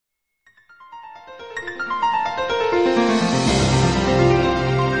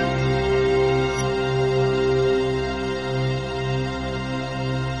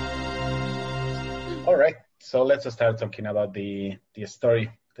So let's start talking about the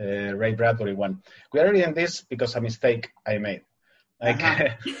story, the Ray Bradbury one. We are reading this because a mistake I made. Like,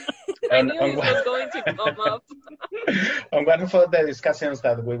 I knew it was going to come up. On one of the discussions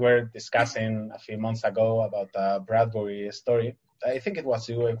that we were discussing a few months ago about the Bradbury story, I think it was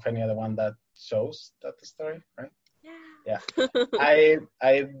you, Eugenia, the one that shows that story, right? Yeah. I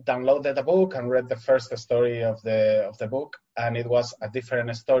downloaded the book and read the first story of the book, and it was a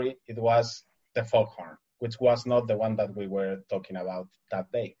different story. It was The Foghorn, which was not the one that we were talking about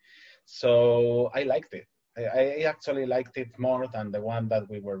that day. So I liked it. I actually liked it more than the one that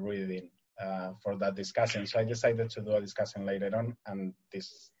we were reading for that discussion. So I decided to do a discussion later on, and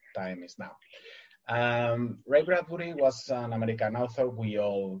this time is now. Ray Bradbury was an American author. We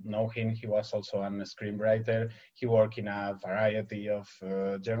all know him. He was also a screenwriter. He worked in a variety of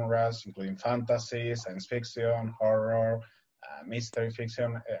genres, including fantasy, science fiction, horror, mystery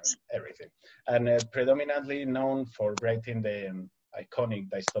fiction, everything. And predominantly known for writing the iconic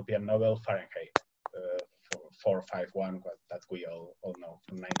dystopian novel Fahrenheit 451, that we all know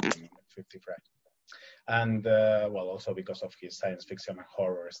from 1955. And also because of his science fiction and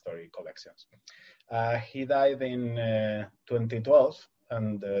horror story collections. He died in 2012,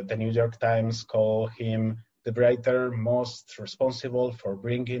 and the New York Times called him the writer most responsible for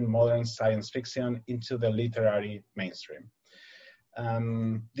bringing modern science fiction into the literary mainstream.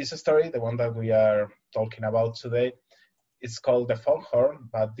 This story, the one that we are talking about today, is called The Foghorn,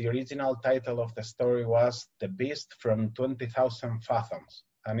 but the original title of the story was The Beast from 20,000 Fathoms,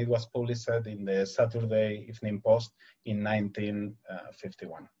 and it was published in the Saturday Evening Post in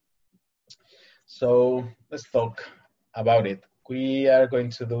 1951. So let's talk about it. We are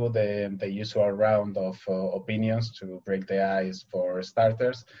going to do the usual round of opinions to break the ice for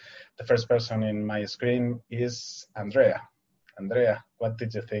starters. The first person in my screen is Andrea. Andrea, what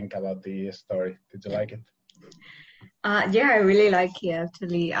did you think about the story? Did you like it? Yeah, I really like it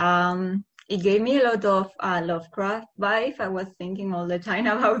actually. It gave me a lot of Lovecraft vibe. I was thinking all the time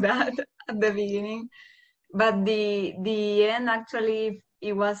about that at the beginning, but the end actually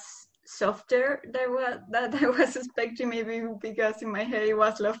it was softer than I was expecting. Maybe because in my head it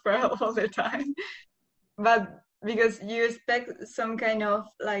was Lovecraft all the time, but because you expect some kind of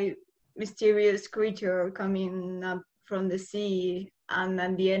like mysterious creature coming up from the sea. And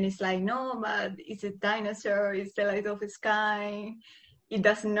at the end, it's like, no, but it's a dinosaur. It's the light of the sky. It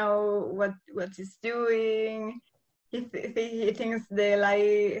doesn't know what it's doing. He thinks the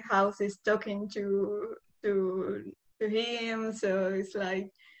lighthouse is talking to him. So it's like,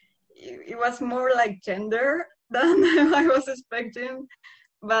 it was more like gender than I was expecting.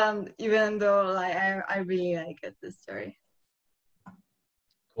 But even though like I really like it, the story.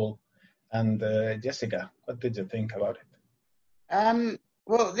 Cool. And Jessica, what did you think about it?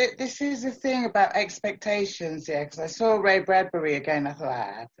 Well, this is the thing about expectations, yeah, because I saw Ray Bradbury again. I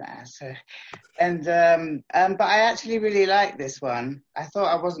thought, but I actually really liked this one. I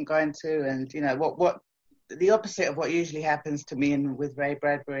thought I wasn't going to, and you know what the opposite of what usually happens to me with Ray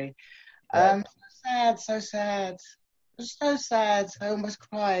Bradbury. Right. So sad. It was so sad. I almost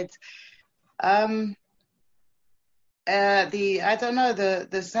cried. I don't know,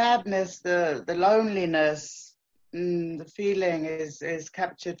 the sadness, the loneliness. The feeling is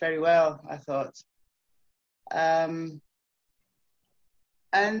captured very well, I thought. I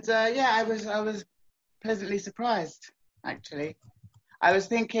was pleasantly surprised, actually. I was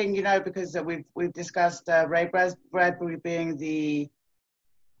thinking, because we've discussed Ray Bradbury being the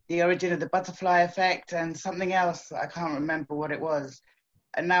origin of the butterfly effect and something else. I can't remember what it was.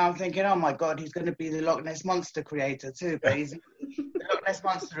 And now I'm thinking, oh my God, he's going to be the Loch Ness Monster creator too. But the Loch Ness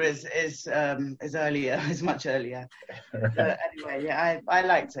Monster is earlier, is much earlier. Right. But anyway, yeah, I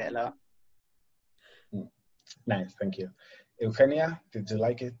liked it a lot. Nice, thank you. Eugenia, did you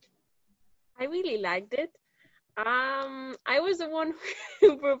like it? I really liked it. I was the one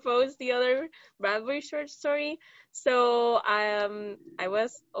who proposed the other Bradbury short story, so I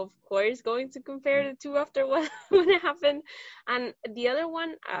was of course going to compare the two after what happened, and the other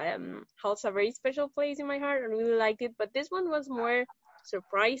one holds a very special place in my heart. I really liked it, but this one was more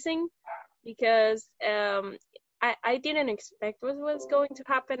surprising because I didn't expect what was going to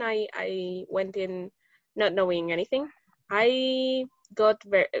happen. I went in not knowing anything. I got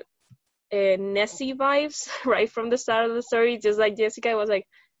very Nessie vibes right from the start of the story, just like Jessica. I was like,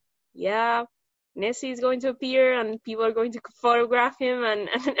 yeah, Nessie is going to appear and people are going to photograph him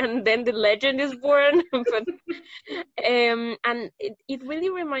and then the legend is born. But and it really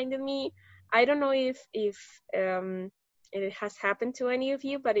reminded me, I don't know if it has happened to any of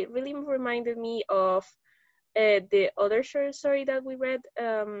you, but it really reminded me of the other short story that we read,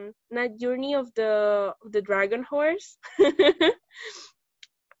 not Journey of the Dragon Horse,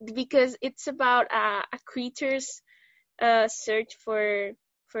 because it's about a creature's search for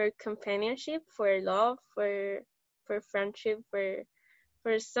companionship, for love, for friendship, for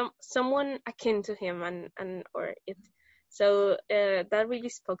someone akin to him and or it. So that really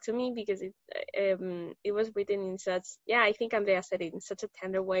spoke to me because it was written in such, I think Andrea said it in such a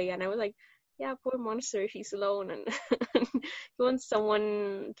tender way, and I was like, yeah, poor monster, he's alone, and he wants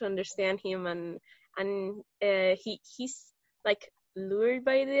someone to understand him, and he's like lured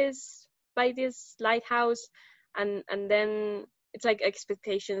by this lighthouse, and then it's like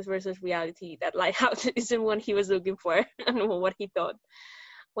expectations versus reality. That lighthouse isn't what he was looking for and what he thought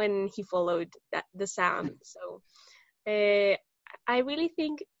when he followed the sound. So I really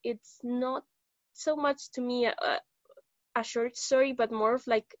think it's not so much to me a short story, but more of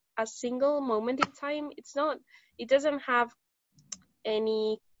like a single moment in time. It doesn't have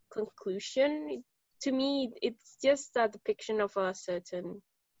any conclusion. To me, it's just a depiction of a certain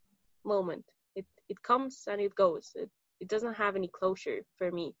moment. It comes and it goes. It doesn't have any closure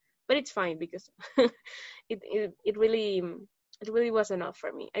for me, but it's fine because it really was enough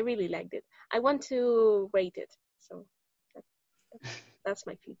for me. I really liked it. I want to rate it. So that's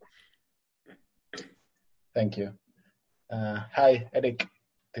my feedback. Thank you. Hi, Eric.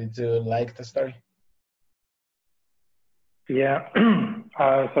 Did you like the story? Yeah,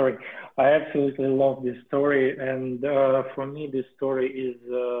 sorry. I absolutely love this story, and for me, this story is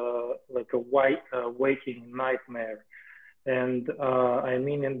like a waking nightmare, and I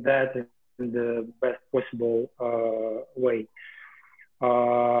mean in that in the best possible way.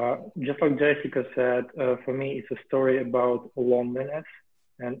 Just like Jessica said, for me, it's a story about loneliness,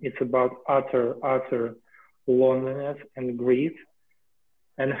 and it's about utter loneliness and grief,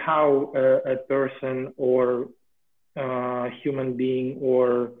 and how a person or human being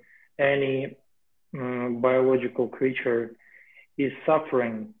or any biological creature is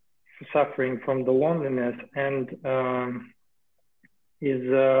suffering from the loneliness, and is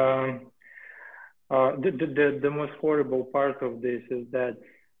the most horrible part of this is that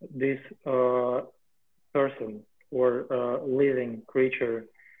this person or living creature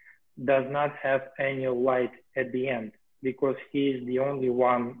does not have any light at the end, because he is the only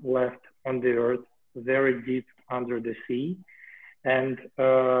one left on the earth, very deep under the sea, and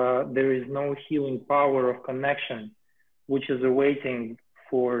there is no healing power of connection which is awaiting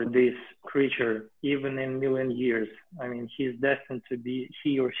for this creature even in million years. I mean, he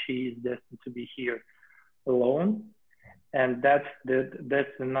or she is destined to be here alone, and that's the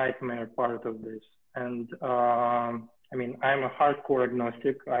nightmare part of this. And I mean, I'm a hardcore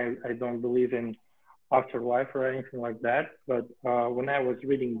agnostic. I don't believe in afterlife or anything like that, but when I was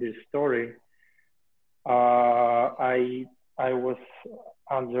reading this story, I was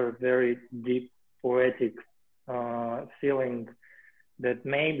under very deep poetic feeling that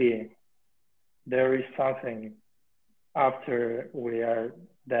maybe there is something after we are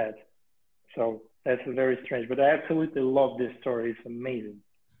dead. So that's very strange, but I absolutely love this story. It's amazing.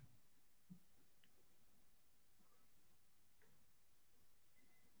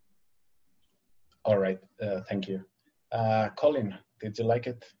 All right, thank you. Colin, did you like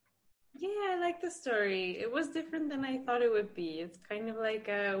it? Yeah, I like the story. It was different than I thought it would be. It's kind of like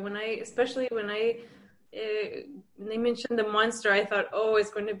especially when they mentioned the monster, I thought, oh,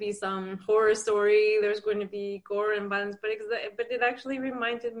 it's going to be some horror story. There's going to be gore and violence, but it actually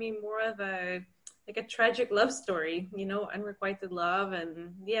reminded me more of a tragic love story, unrequited love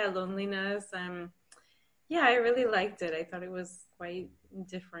and loneliness. Yeah, I really liked it. I thought it was quite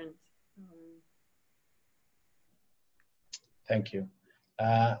different. Thank you.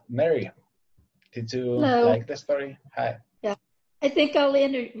 Mary, did you Hello. like the story? Hi. Yeah, I think I'll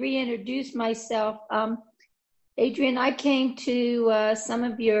reintroduce myself. Adrian, I came to some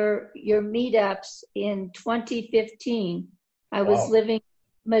of your meetups in 2015. I was living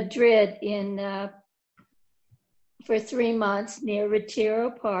in Madrid for 3 months near Retiro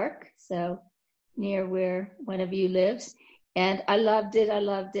Park, so near where one of you lives. And I loved it.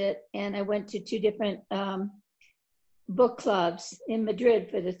 And I went to 2 different book clubs in Madrid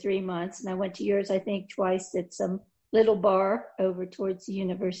for the 3 months. And I went to yours, I think, twice at some little bar over towards the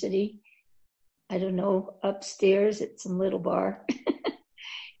university. I don't know, upstairs at some little bar.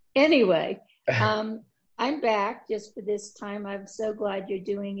 Anyway, I'm back just for this time. I'm so glad you're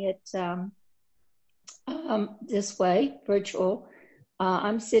doing it this way, virtual.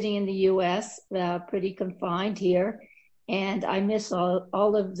 I'm sitting in the US, pretty confined here, and I miss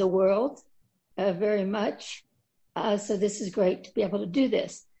all of the world very much. So this is great to be able to do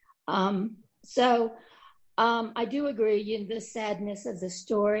this. So I do agree in the sadness of the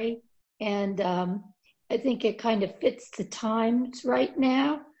story, and I think it kind of fits the times right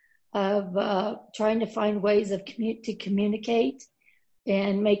now of trying to find ways of to communicate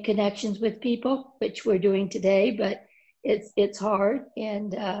and make connections with people, which we're doing today, but it's hard,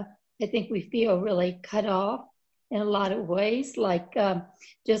 and I think we feel really cut off in a lot of ways, like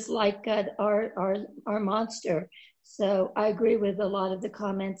just like our monster. So I agree with a lot of the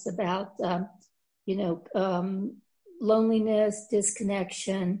comments about loneliness,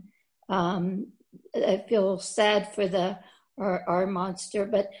 disconnection. I feel sad for our monster.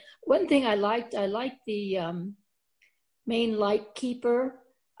 But one thing I liked the main light keeper,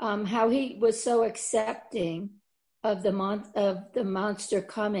 how he was so accepting of the monster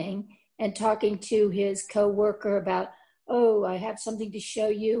coming and talking to his co-worker about, oh, I have something to show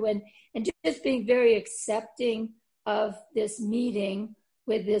you, and just being very accepting of this meeting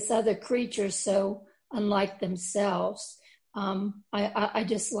with this other creature so unlike themselves. I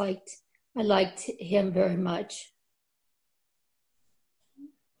liked him very much.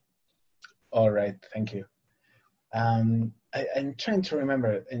 All right, thank you. I'm trying to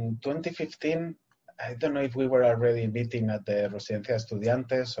remember, in 2015, I don't know if we were already meeting at the Residencia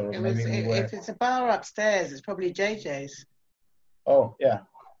Estudiantes, or maybe we were... If it's a bar upstairs, it's probably JJ's. Oh, yeah,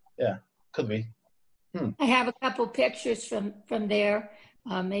 could be. I have a couple pictures from there.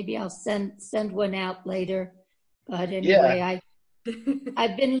 Maybe I'll send one out later. But anyway,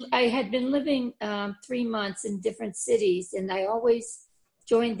 I had been living 3 months in different cities, and I always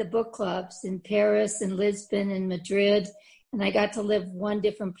joined the book clubs in Paris and Lisbon and Madrid, and I got to live one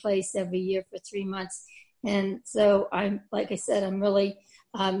different place every year for 3 months. And so I'm really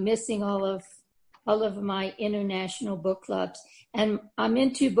missing all of my international book clubs. And I'm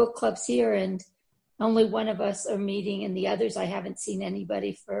in 2 book clubs here, and only one of us are meeting, and the others I haven't seen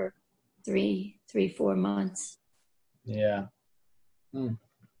anybody for 4 months. Yeah.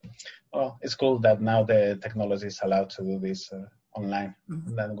 Well, it's cool that now the technology is allowed to do this online,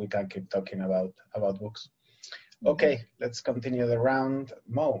 and then we can keep talking about books. Okay, let's continue the round.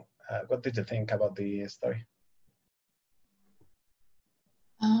 Mo, what did you think about the story?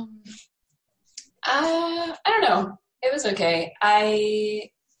 I don't know. It was okay. I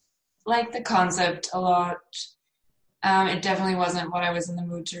like the concept a lot. It definitely wasn't what I was in the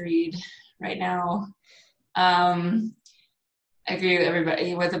mood to read right now. I agree with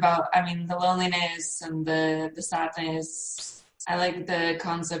everybody the loneliness and the sadness. I like the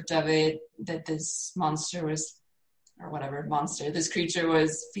concept of it, that this monster was, or whatever this creature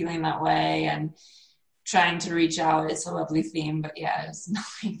was feeling that way and trying to reach out. It's a lovely theme, but yeah, it's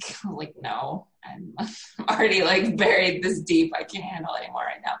like no, I'm already buried this deep. I can't handle it anymore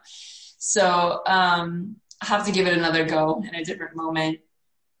right now. So I have to give it another go in a different moment.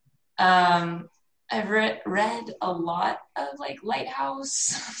 I've read a lot of lighthouse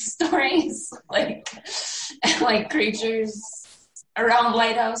stories, like creatures around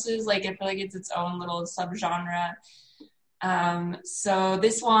lighthouses. I feel like it's its own little subgenre. So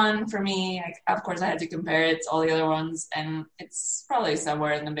this one for me, of course I had to compare it to all the other ones, and it's probably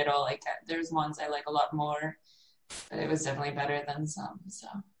somewhere in the middle. There's ones I like a lot more, but it was definitely better than some. So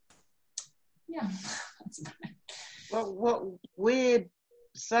yeah, that's about it. What weird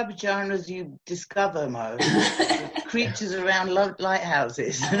subgenres you discover, Mo? Creatures around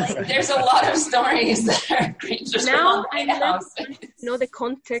lighthouses. There's a lot of stories that are creatures around lighthouses. Now I know the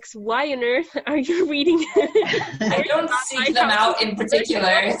context. Why on earth are you reading? I don't seek them out in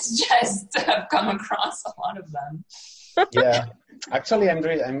particular. It's just I've come across a lot of them. Yeah, actually, I'm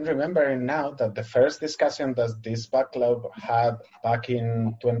remembering now that the first discussion that this book club had back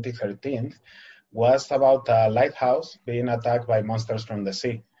in 2013 was about a lighthouse being attacked by monsters from the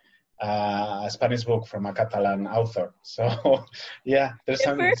sea. A Spanish book from a Catalan author. So, yeah, there's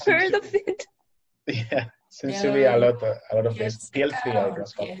never heard of it. Yeah, seems to be a lot of this. Piel fría, it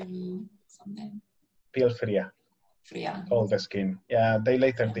was called. Piel fría. All the skin. Yeah, they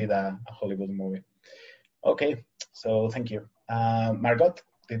later did a Hollywood movie. Okay, so thank you. Margot,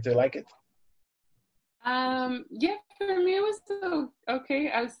 did you like it? Yeah, for me it was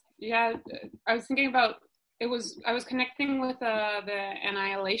okay. I was thinking about I was connecting with the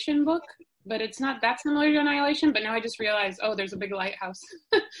Annihilation book, but it's not that similar to Annihilation. But now I just realized, there's a big lighthouse.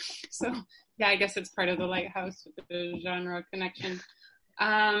 So yeah, I guess it's part of the lighthouse genre connection.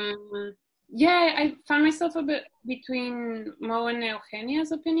 Yeah, I found myself a bit between Mo and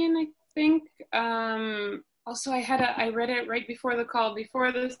Eugenia's opinion, I think. Also, I read it right before the call.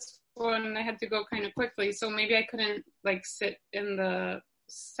 Before this one, I had to go kind of quickly, so maybe I couldn't sit in the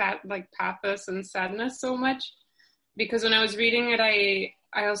pathos and sadness so much, because when I was reading it, I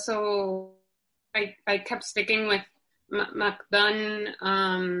also I kept sticking with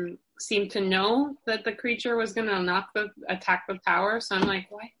MacDunn. Seemed to know that the creature was going to attack the tower. So I'm like,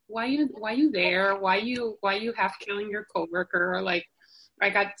 why you there? Why you half killing your coworker? Like, I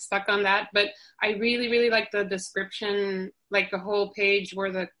got stuck on that. But I really, really like the description, like the whole page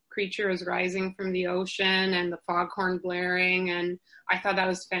where the creature is rising from the ocean and the foghorn blaring. And I thought that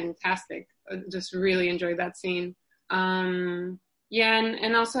was fantastic. I just really enjoyed that scene. And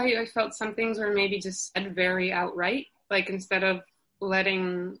also I felt some things were maybe just said very outright, like instead of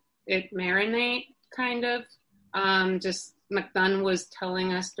letting it marinate, kind of. Just MacDunn was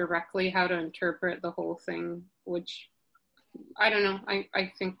telling us directly how to interpret the whole thing, which I don't know.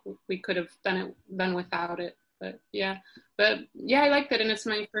 I think we could have done without it, but yeah, I liked it, and it's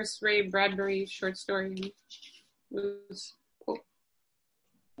my first Ray Bradbury short story. It was cool.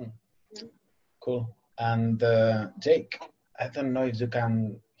 Cool. And Jake, I don't know if you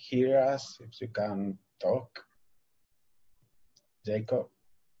can hear us, if you can talk. Jacob.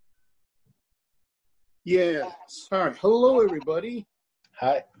 Yeah, sorry. Hello, everybody.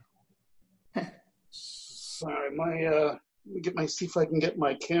 Hi. Sorry, let me see if I can get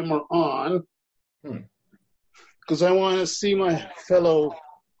my camera on. Because I want to see my fellow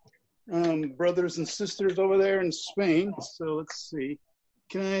brothers and sisters over there in Spain. So let's see.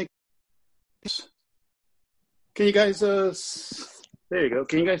 Can you guys, there you go.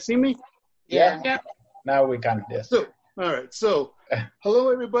 Can you guys see me? Yeah. Now we can, yes. So, all right. So,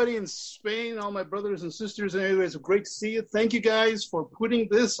 hello, everybody in Spain, all my brothers and sisters. And anyways, great to see you. Thank you guys for putting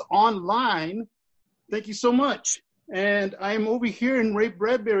this online. Thank you so much. And I'm over here in Ray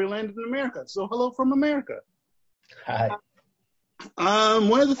Bradbury land in America. So, hello from America. Hi.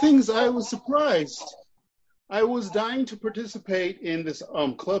 One of the things I was surprised, I was dying to participate in this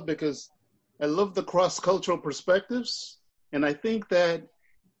club because I love the cross-cultural perspectives. And I think that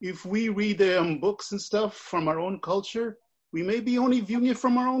if we read books and stuff from our own culture, we may be only viewing it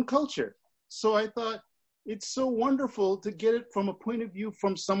from our own culture. So I thought it's so wonderful to get it from a point of view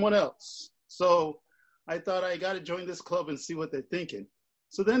from someone else. So I thought I got to join this club and see what they're thinking.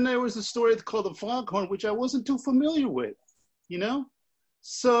 So then there was a story called The Foghorn, which I wasn't too familiar with, you know?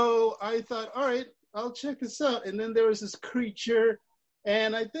 So I thought, all right, I'll check this out. And then there was this creature,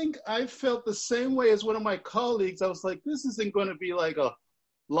 and I think I felt the same way as one of my colleagues. I was like, this isn't going to be like a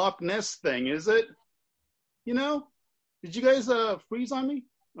Loch Ness thing, is it? You know? Did you guys freeze on me?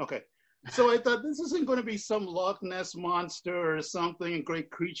 Okay. So I thought this isn't going to be some Loch Ness monster or something, a great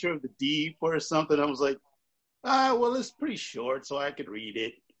creature of the deep or something. I was like, well, it's pretty short, so I could read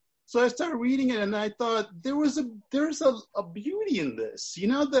it. So I started reading it, and I thought there's a beauty in this, you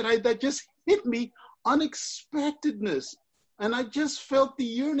know, that just hit me, unexpectedness. And I just felt the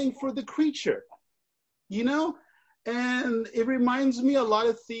yearning for the creature, you know? And it reminds me a lot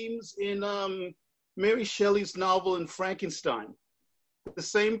of themes in Mary Shelley's novel in Frankenstein. The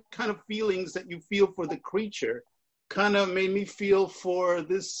same kind of feelings that you feel for the creature kind of made me feel for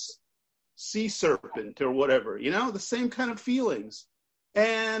this sea serpent or whatever, you know, the same kind of feelings.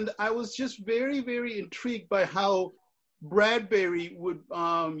 And I was just very, very intrigued by how Bradbury would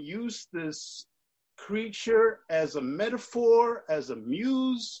use this creature as a metaphor, as a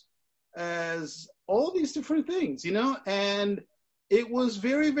muse, as all these different things, you know. And it was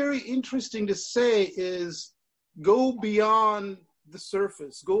very, very interesting to say is go beyond the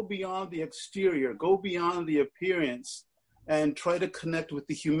surface, go beyond the exterior, go beyond the appearance, and try to connect with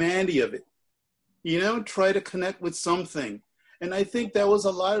the humanity of it. You know, try to connect with something. And I think that was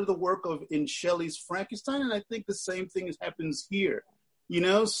a lot of the work in Shelley's Frankenstein, and I think the same thing happens here. You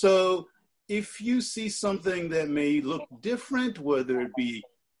know, so if you see something that may look different, whether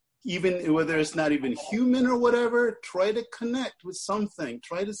it's not even human or whatever, try to connect with something.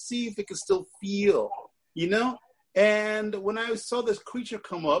 Try to see if it can still feel, you know? And when I saw this creature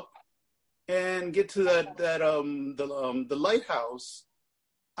come up and get to the lighthouse,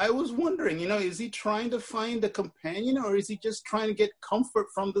 I was wondering, you know, is he trying to find a companion, or is he just trying to get comfort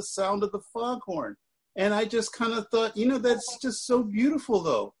from the sound of the foghorn? And I just kind of thought, you know, that's just so beautiful,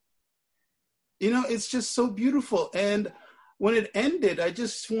 though. You know, it's just so beautiful. And when it ended, I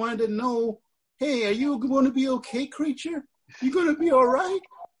just wanted to know, hey, are you going to be okay, creature? You going to be all right?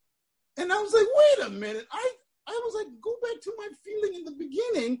 And I was like, wait a minute. I was like, go back to my feeling in the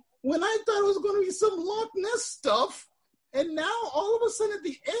beginning when I thought it was going to be some Loch Ness stuff. And now all of a sudden at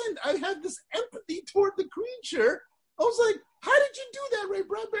the end, I had this empathy toward the creature. I was like, how did you do that, Ray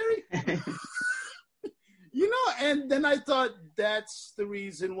Bradbury? You know, and then I thought that's the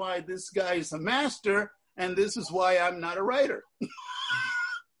reason why this guy is a master, and this is why I'm not a writer.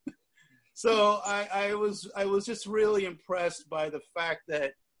 So I was just really impressed by the fact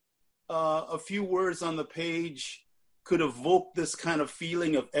that a few words on the page could evoke this kind of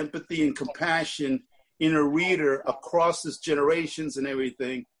feeling of empathy and compassion in a reader across his generations and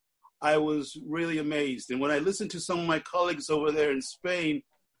everything, I was really amazed. And when I listened to some of my colleagues over there in Spain,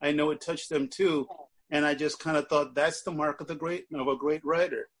 I know it touched them too. And I just kind of thought that's the mark of a great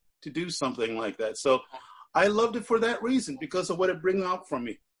writer, to do something like that. So I loved it for that reason, because of what it brings out from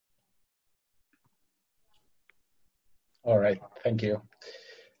me. All right, thank you.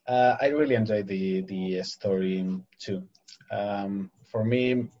 I really enjoyed the story too. For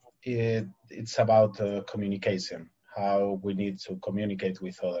me, it's about communication, how we need to communicate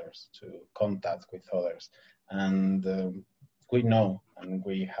with others, to contact with others. And we know, and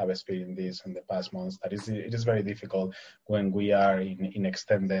we have experienced this in the past months, that it is very difficult when we are in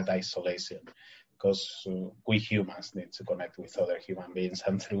extended isolation, because we humans need to connect with other human beings.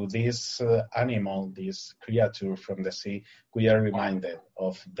 And through this animal, this creature from the sea, we are reminded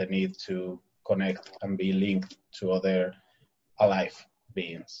of the need to connect and be linked to other alive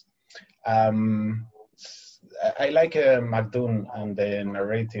beings. I like McDoon and the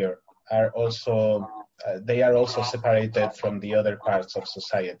narrator are also, they are also separated from the other parts of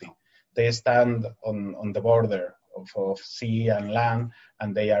society. They stand on the border of sea and land,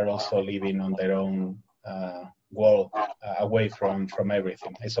 and they are also living on their own world, away from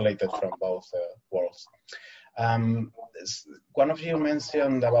everything, isolated from both worlds. One of you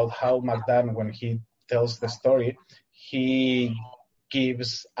mentioned about how McDoon, when he tells the story, he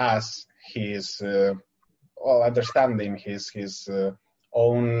gives us his understanding, his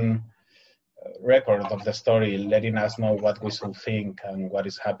own record of the story, letting us know what we should think and what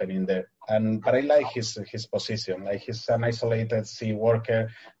is happening there. But I like his position. Like, he's an isolated sea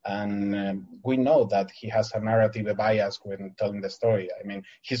worker, and we know that he has a narrative bias when telling the story. I mean,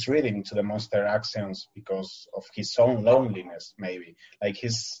 he's reading to the monster actions because of his own loneliness, maybe. Like,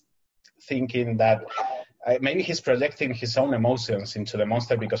 he's thinking that maybe he's projecting his own emotions into the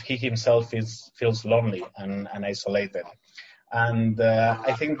monster because he himself feels lonely and isolated. And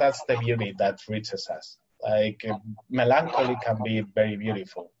I think that's the beauty that reaches us. Like, melancholy can be very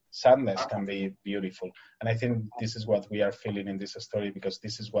beautiful. Sadness can be beautiful. And I think this is what we are feeling in this story, because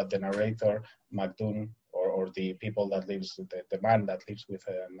this is what the narrator, McDoon, or the people that lives, the man that lives with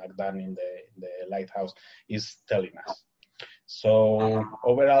McDoon in the lighthouse, is telling us. So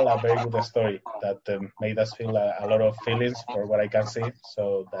overall, a very good story that made us feel a lot of feelings, for what I can see.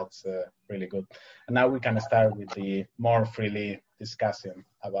 So that's really good. And now we can start with the more freely discussion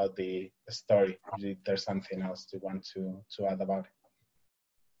about the story. If there's something else you want to add about it.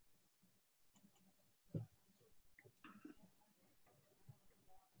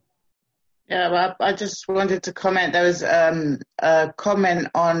 Yeah, well, I just wanted to comment. There was a comment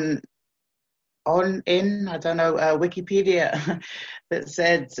on I don't know, Wikipedia that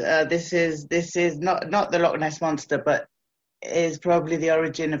said this is not the Loch Ness Monster, but is probably the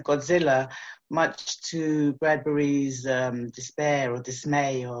origin of Godzilla, much to Bradbury's despair or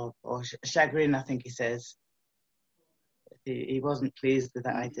dismay or chagrin, I think he says. He wasn't pleased with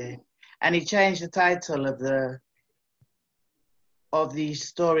that idea, and he changed the title of the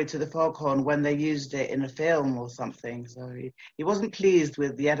story to the Foghorn when they used it in a film or something. So he wasn't pleased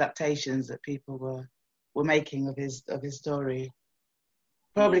with the adaptations that people were making of his story.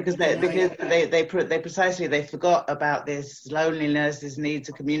 Probably because they forgot about this loneliness, this need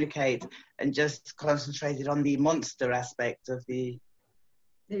to communicate, and just concentrated on the monster aspect of the.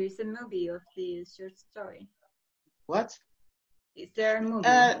 There is a movie of the short story. What? Is there a movie?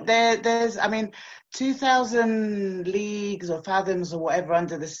 There's, 2,000 Leagues or Fathoms or whatever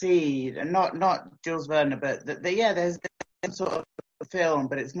under the sea. Not Jules Verne, but there's some sort of film,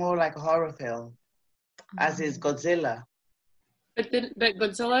 but it's more like a horror film, as is Godzilla. But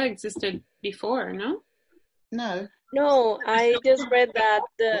Godzilla existed before, no? No, I just read that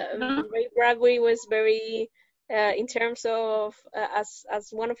Ray Bradbury was very, in terms of, as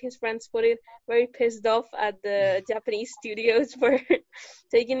one of his friends put it, very pissed off at the Japanese studios for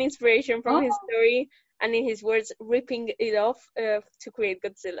taking inspiration from his story, and in his words, ripping it off to create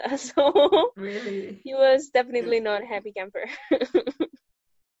Godzilla. So really, he was definitely not a happy camper.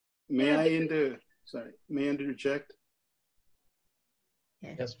 May I interject?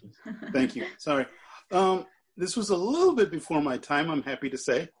 Yes, please. Thank you. Sorry. This was a little bit before my time, I'm happy to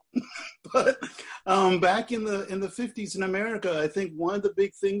say. But back in the 50s in America, I think one of the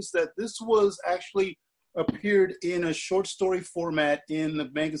big things that this was actually appeared in a short story format in a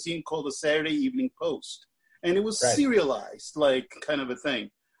magazine called the Saturday Evening Post. And it was serialized, like, kind of a thing.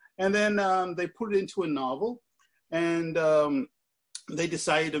 And then they put it into a novel, and Hollywood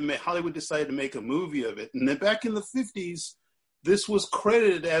decided to make a movie of it. And then back in the 50s, this was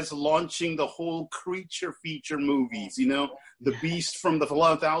credited as launching the whole creature feature movies, you know, the Beast from the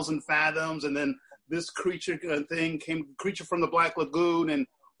 1,000 Fathoms, and then this creature thing came, Creature from the Black Lagoon, and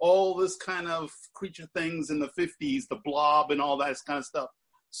all this kind of creature things in the 50s, the Blob and all that kind of stuff.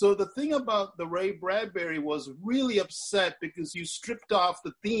 So the thing about the Ray Bradbury was really upset because you stripped off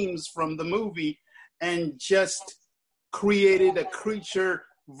the themes from the movie and just created a creature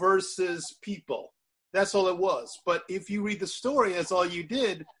versus people. That's all it was. But if you read the story, that's all you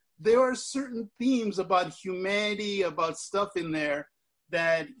did. There are certain themes about humanity, about stuff in there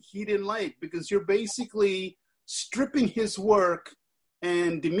that he didn't like, because you're basically stripping his work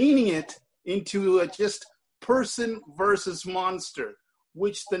and demeaning it into a just person versus monster,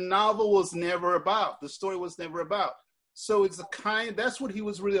 which the novel was never about. The story was never about. So it's that's what he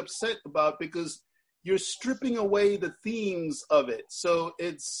was really upset about, because you're stripping away the themes of it. So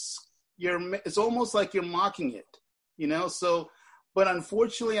it's almost like you're mocking it, you know? So, but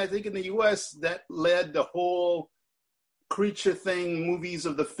unfortunately, I think in the US, that led the whole creature thing, movies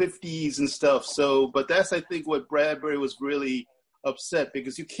of the 50s and stuff. So, but that's, I think, what Bradbury was really upset,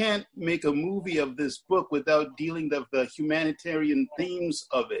 because you can't make a movie of this book without dealing with the humanitarian themes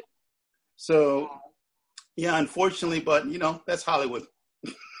of it. So, yeah, unfortunately, but, you know, that's Hollywood.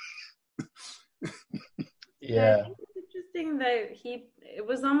 Yeah. It's interesting that it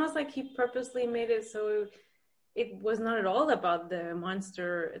was almost like he purposely made it so it was not at all about the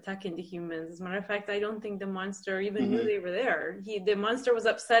monster attacking the humans. As a matter of fact, I don't think the monster even knew they were there. The monster was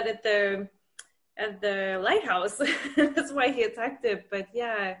upset at the lighthouse. That's why he attacked it. But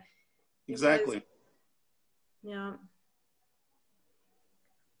yeah. Exactly. Yeah.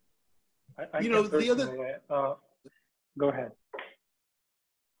 You know, the other... go ahead.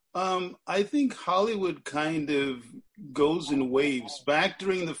 I think Hollywood kind of goes in waves. Back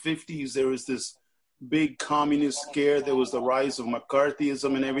during the 50s, there was this big communist scare. There was the rise of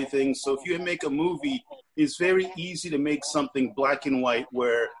McCarthyism and everything. So if you make a movie, it's very easy to make something black and white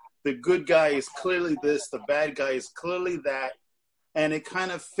where the good guy is clearly this, the bad guy is clearly that, and it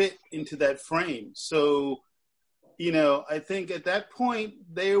kind of fit into that frame. So, you know, I think at that point,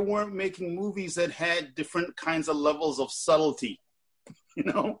 they weren't making movies that had different kinds of levels of subtlety, you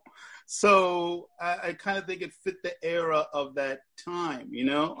know? So I kind of think it fit the era of that time, you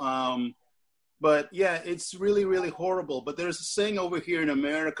know? But yeah, it's really, really horrible. But there's a saying over here in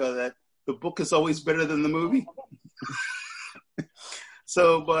America that the book is always better than the movie.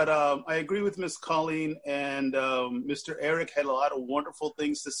 So, but I agree with Miss Colleen, and Mr. Eric had a lot of wonderful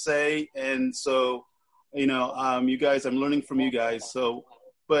things to say. And so, you know, you guys, I'm learning from you guys. So,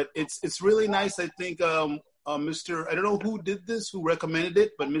 but it's really nice. I think Mr. I don't know who did this, who recommended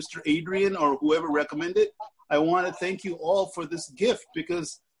it, but Mr. Adrian or whoever recommended it, I want to thank you all for this gift,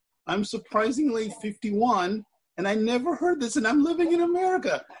 because I'm surprisingly 51 and I never heard this, and I'm living in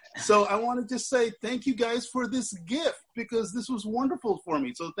America. So I want to just say thank you guys for this gift, because this was wonderful for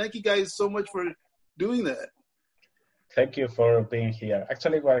me. So thank you guys so much for doing that. Thank you for being here.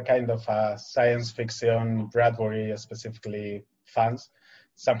 Actually, we're kind of science fiction, Bradbury specifically fans.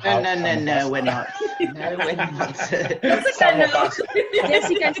 Somehow, no, we're not. No, we're not. Jessica's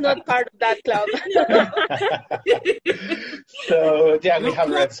not part of that club. So yeah, we have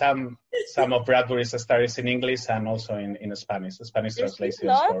read some of Bradbury's stories in English and also in Spanish. Spanish translations.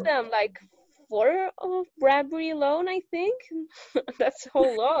 There's a lot of them, like 4 of Bradbury alone, I think. That's a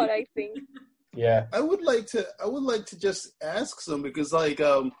whole lot, I think. Yeah. I would like to just ask some, because like,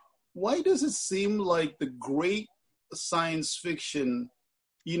 why does it seem like the great science fiction,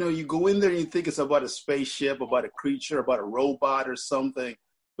 you know, you go in there and you think it's about a spaceship, about a creature, about a robot or something,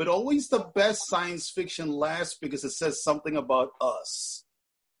 but always the best science fiction lasts because it says something about us.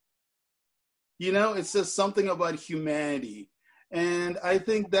 You know, it says something about humanity. And I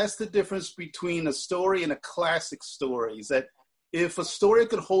think that's the difference between a story and a classic story, is that if a story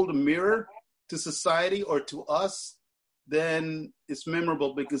could hold a mirror to society or to us, then it's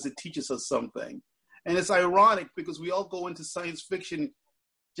memorable because it teaches us something. And it's ironic because we all go into science fiction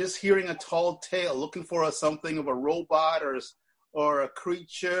just hearing a tall tale, looking for something of a robot or a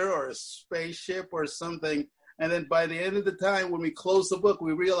creature or a spaceship or something. And then by the end of the time, when we close the book,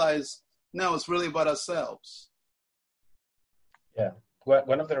 we realize, no, it's really about ourselves. Yeah.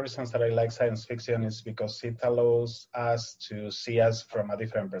 One of the reasons that I like science fiction is because it allows us to see us from a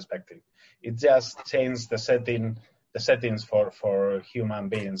different perspective. It just changes the settings for human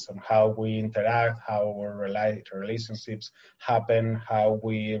beings and how we interact, how our relationships happen, how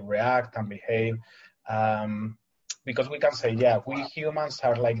we react and behave. Because we can say, yeah, we humans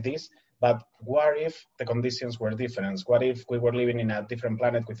are like this, but what if the conditions were different? What if we were living in a different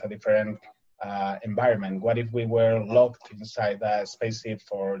planet with a different environment? What if we were locked inside a spaceship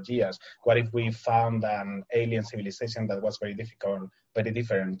for years? What if we found an alien civilization that was very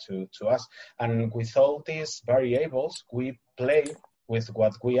different to us? And with all these variables, we play with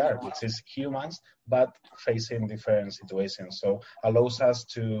what we are, which is humans, but facing different situations. So allows us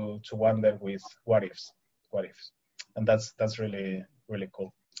to wonder with what ifs. And that's really, really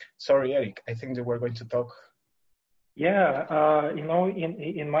cool. Sorry, Eric, I think you were going to talk. Yeah,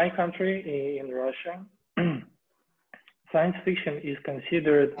 in my country, in Russia, science fiction is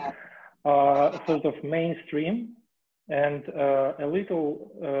considered sort of mainstream and a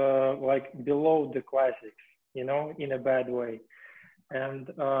little like below the classics, in a bad way. And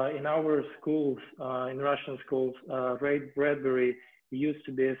in our schools, in Russian schools, Ray Bradbury used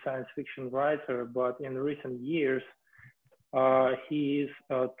to be a science fiction writer, but in recent years, he is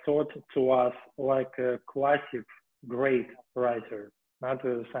taught to us like a classic great writer, not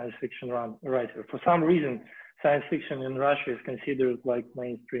a science fiction writer. For some reason, science fiction in Russia is considered like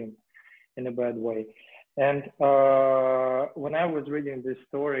mainstream in a bad way. And when I was reading this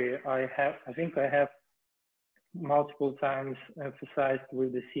story, I think I have multiple times emphasized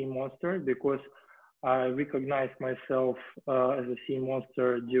with the sea monster, because I recognized myself as a sea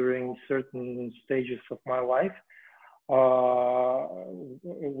monster during certain stages of my life,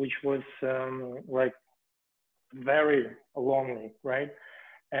 which was like very lonely, right?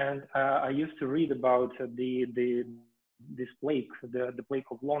 And I used to read about this plague, the plague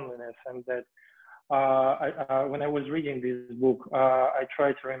of loneliness, and that when I was reading this book, I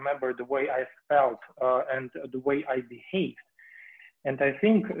tried to remember the way I felt and the way I behaved. And I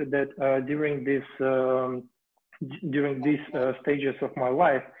think that during these stages of my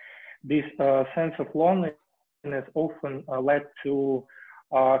life, this sense of loneliness often led to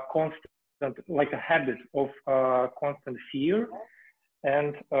constant, like a habit of constant fear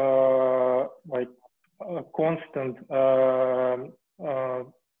and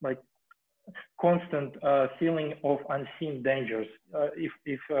constant feeling of unseen dangers, if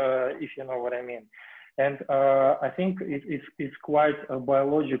you know what I mean. And I think it's quite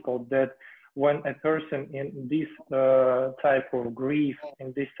biological that when a person in this type of grief,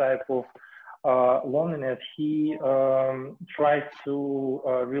 in this type of loneliness, he tries to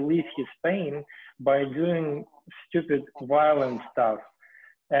relieve his pain by doing stupid, violent stuff.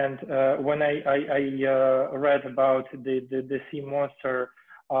 And when I read about the sea monster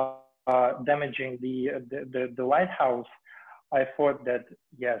damaging the lighthouse, I thought that,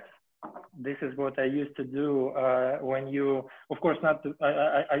 yes, this is what I used to do when you, of course, not to,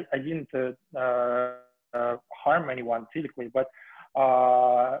 I didn't harm anyone physically, but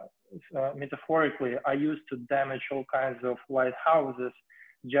metaphorically, I used to damage all kinds of lighthouses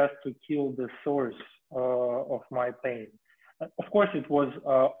just to kill the source of my pain. Of course, it was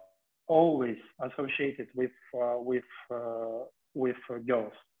always associated with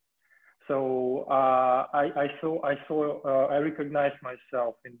girls. So I recognized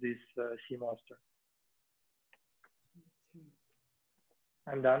myself in this sea monster.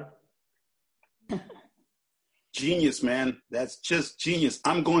 I'm done. Genius, man. That's just genius.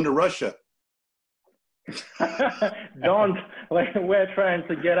 I'm going to Russia. Don't, like, we're trying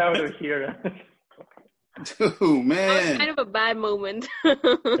to get out of here. Dude, man. That was kind of a bad moment.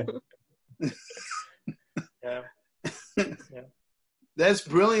 Yeah. That's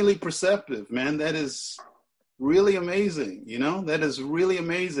brilliantly perceptive, man. That is really amazing. That is really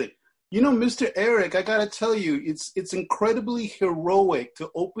amazing. Mr. Eric, I got to tell you, it's incredibly heroic to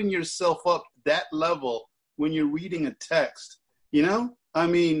open yourself up that level when you're reading a text. I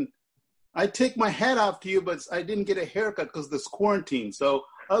mean, I take my hat off to you, but I didn't get a haircut because of this quarantine. So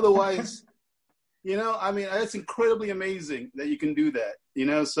otherwise, I mean, that's incredibly amazing that you can do that,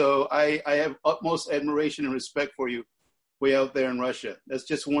 so I have utmost admiration and respect for you way out there in Russia. That's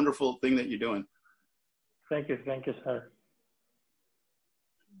just a wonderful thing that you're doing. Thank you, sir.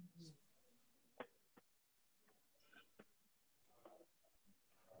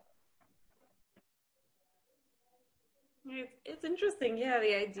 It's interesting, yeah,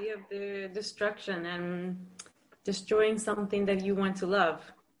 the idea of the destruction and destroying something that you want to love,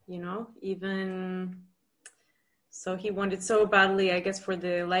 even so he wanted so badly, I guess, for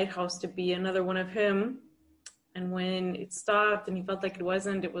the lighthouse to be another one of him. And when it stopped and he felt like it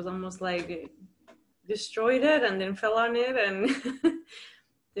wasn't, it was almost like it destroyed it and then fell on it and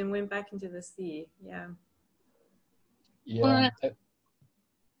then went back into the sea. Yeah. Yeah.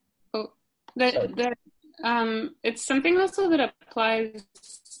 It's something also that applies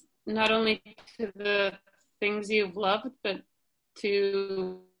not only to the things you've loved, but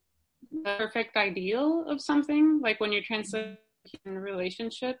to the perfect ideal of something. Like when you're translating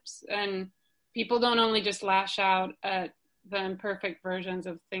relationships, and people don't only just lash out at the imperfect versions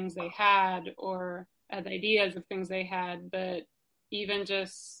of things they had or at ideas of things they had, but even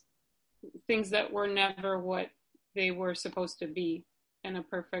just things that were never what they were supposed to be in a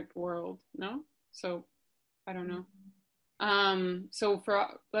perfect world, no? So, I don't know. So for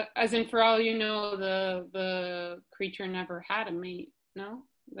all you know, the creature never had a mate, no?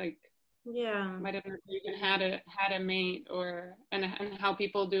 Like, yeah, might have even had a mate, or and how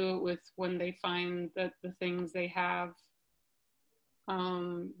people do it with when they find that the things they have,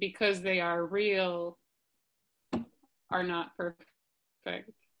 because they are real, are not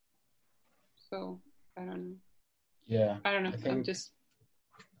perfect. So I don't know. Yeah, I don't know. I'm just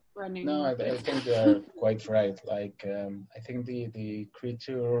running. No, I think you're quite right. Like, I think the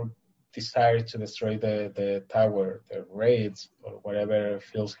creature desire to destroy the tower, the raids, or whatever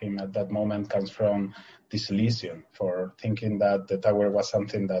fills him at that moment comes from disillusion, for thinking that the tower was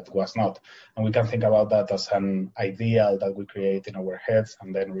something that was not. And we can think about that as an ideal that we create in our heads,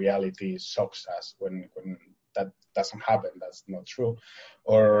 and then reality shocks us when that doesn't happen. That's not true.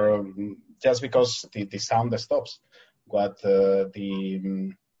 Or just because the sound stops. What the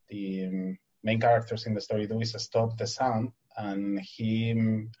main characters in the story do is stop the sound, and he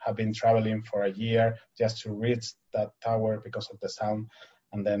had been traveling for a year just to reach that tower because of the sound,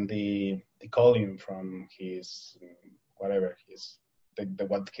 and then the calling from his whatever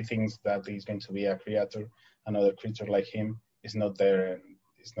what he thinks that he's going to be a creature, another creature like him, is not there, and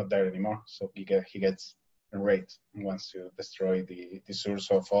it's not there anymore. So he gets enraged and wants to destroy the source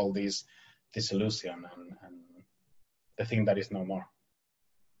of all this disillusion and the thing that is no more.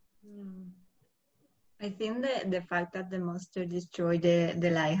 I think the fact that the monster destroyed the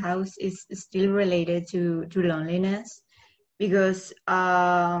lighthouse is still related to loneliness, because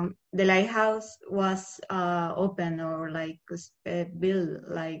the lighthouse was open or like built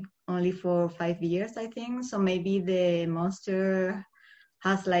like only for 5 years, I think. So maybe the monster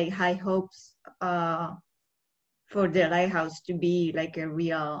has like high hopes for the lighthouse to be like a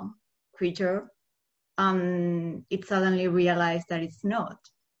real creature. It suddenly realized that it's not.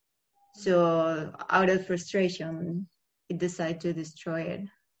 So out of frustration, it decided to destroy it,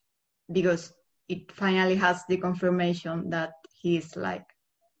 because it finally has the confirmation that he's like,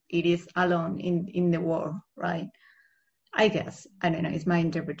 it is alone in the world, right? I guess, I don't know, it's my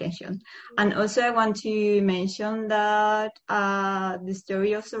interpretation. And also I want to mention that the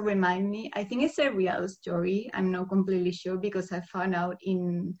story also reminds me, I think it's a real story. I'm not completely sure because I found out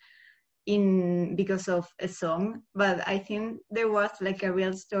because of a song, but I think there was like a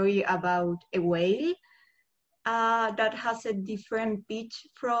real story about a whale that has a different pitch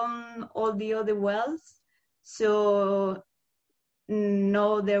from all the other whales, so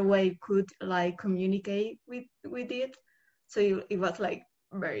no other whale could like communicate with it. So it was like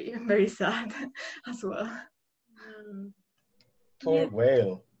very, very sad as well. Poor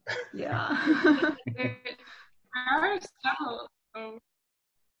whale. Yeah.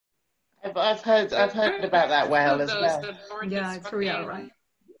 I've heard about that whale as well. Yeah, it's real, right?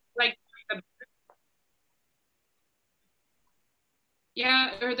 Like,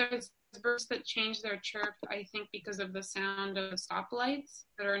 yeah, or there's birds that change their chirp, I think, because of the sound of stoplights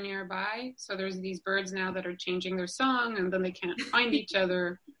that are nearby. So there's these birds now that are changing their song, and then they can't find each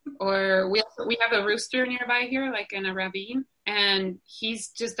other. Or we have a rooster nearby here, like in a ravine, and he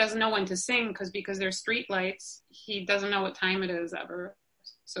just doesn't know when to sing because there's street lights. He doesn't know what time it is ever.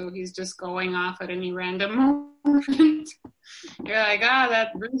 So he's just going off at any random moment. You're like,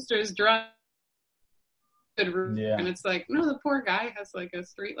 that rooster's drunk. Yeah. And it's like, no, the poor guy has like a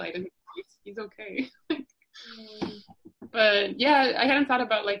street light and he's okay. But yeah, I hadn't thought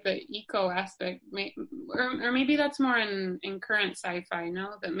about like the eco aspect, or maybe that's more in current sci-fi,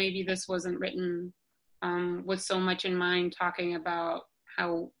 no? That maybe this wasn't written with so much in mind, talking about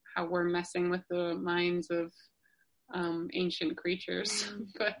how we're messing with the minds of ancient creatures.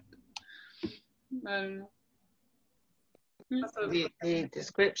 But I don't know. The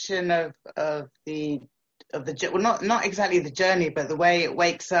description of the well, not exactly the journey, but the way it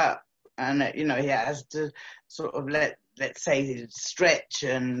wakes up, and he has to sort of let's say stretch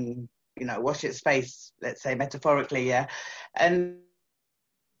and wash its face, let's say metaphorically, yeah, and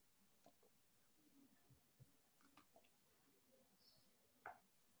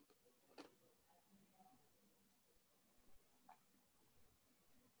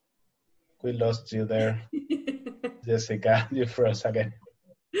we lost you there. Jessica, you froze again.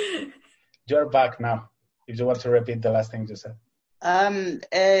 You're back now. If you want to repeat the last thing you said.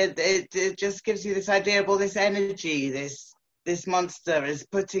 It just gives you this idea of all this energy this monster is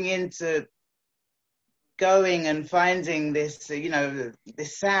putting into going and finding this,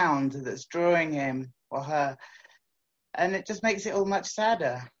 this sound that's drawing him or her, and it just makes it all much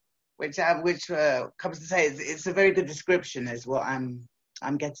sadder. Which comes to say it's a very good description, is what I'm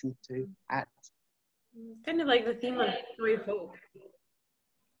getting to at. Kind of like the theme of destroyed hope.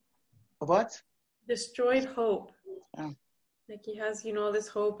 What? Destroyed hope. Oh. Like he has, this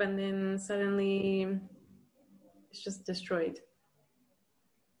hope, and then suddenly it's just destroyed.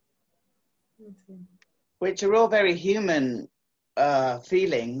 Which are all very human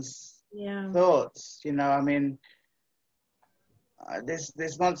feelings, thoughts.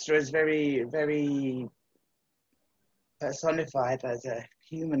 This monster is very, very personified, as a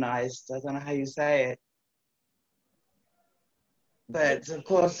humanized. I don't know how you say it. But of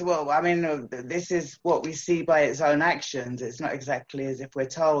course, this is what we see by its own actions. It's not exactly as if we're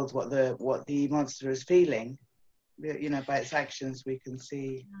told what the monster is feeling. By its actions, we can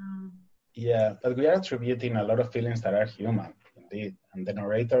see. Yeah, but we are attributing a lot of feelings that are human, indeed. And the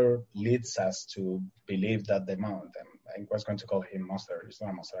narrator leads us to believe that the mountain, I was going to call him monster, it's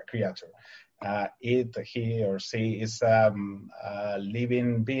not a monster, a creature. He or she is a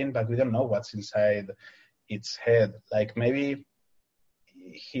living being, but we don't know what's inside its head. Like maybe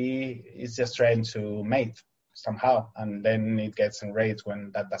he is just trying to mate somehow, and then it gets enraged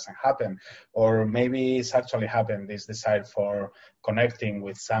when that doesn't happen. Or maybe it's actually happened, this desire for connecting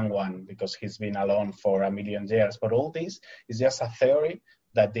with someone because he's been alone for 1,000,000 years. But all this is just a theory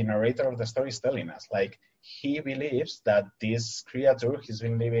that the narrator of the story is telling us. Like, he believes that this creature, he's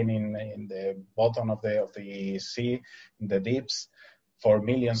been living in the bottom of the sea, in the deeps, for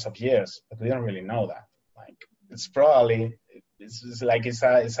millions of years, but we don't really know that. Like, it's probably,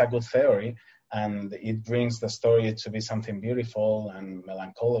 it's a good theory, and it brings the story to be something beautiful and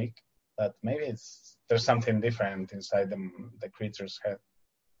melancholic, but maybe there's something different inside the creature's head.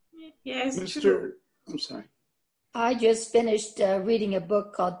 Yes, true. I'm sorry. I just finished reading a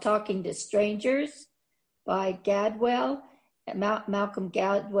book called Talking to Strangers by Malcolm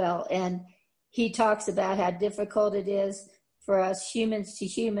Gladwell, and he talks about how difficult it is for us humans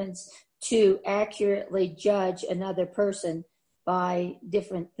to accurately judge another person by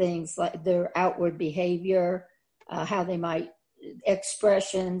different things like their outward behavior, how they might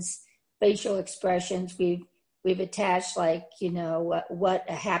expressions, facial expressions. We've attached what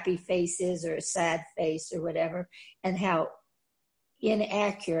a happy face is or a sad face or whatever, and how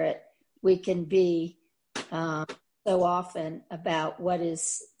inaccurate we can be so often about what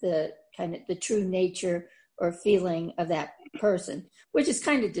is the true nature or feeling of that person, which is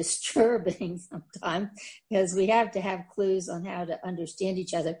kind of disturbing sometimes because we have to have clues on how to understand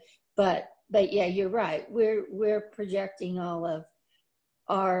each other. But yeah, you're right. We're projecting all of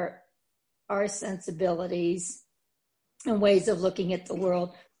our sensibilities and ways of looking at the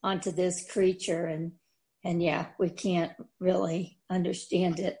world onto this creature, and yeah, we can't really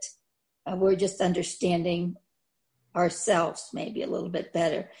understand it. We're just understanding ourselves maybe a little bit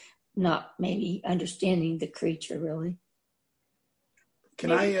better, not maybe understanding the creature really.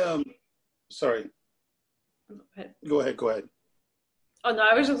 Can I, sorry. Go ahead. Oh no,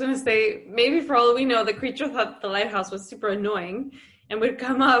 I was just going to say, maybe for all we know, the creature thought the lighthouse was super annoying and would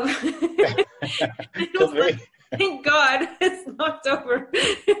come up. Thank God it's knocked over.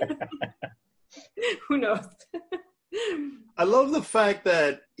 Who knows? I love the fact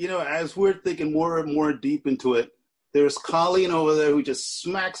that, as we're thinking more and more deep into it, there's Colleen over there who just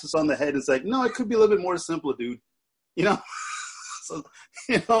smacks us on the head and is like, no, it could be a little bit more simple, dude. So,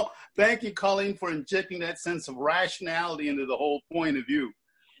 thank you, Colleen, for injecting that sense of rationality into the whole point of view.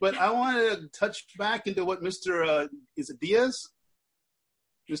 But I wanted to touch back into what Mr. Diaz?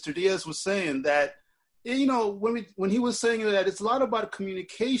 Mr. Diaz was saying that, when he was saying that it's a lot about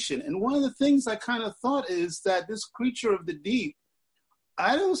communication. And one of the things I kind of thought is that this creature of the deep,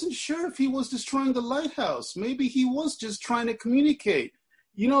 I wasn't sure if he was destroying the lighthouse. Maybe he was just trying to communicate.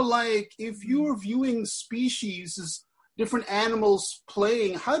 Like if you were viewing species as different animals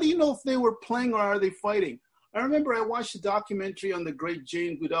playing, how do you know if they were playing or are they fighting? I remember I watched a documentary on the great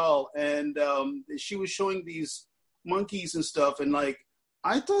Jane Goodall, and she was showing these monkeys and stuff, and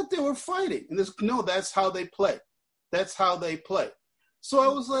I thought they were fighting. And that's how they play. That's how they play. So I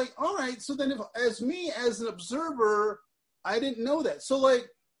was like, all right, so then as an observer, I didn't know that. So was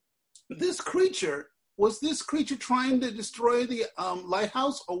this creature trying to destroy the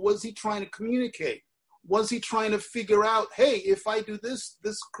lighthouse, or was he trying to communicate? Was he trying to figure out, hey, if I do this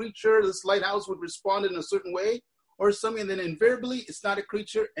creature, this lighthouse would respond in a certain way or something, and then invariably it's not a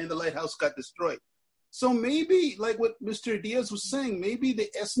creature and the lighthouse got destroyed. So maybe, like what Mr. Diaz was saying, maybe the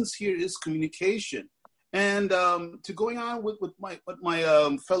essence here is communication. And to going on with my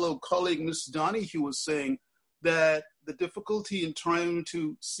fellow colleague, Ms. Donahue, was saying, that the difficulty in trying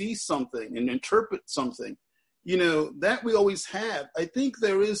to see something and interpret something, that we always have. I think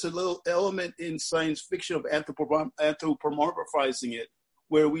there is a little element in science fiction of anthropomorphizing it,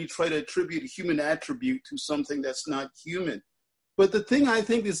 where we try to attribute a human attribute to something that's not human. But the thing I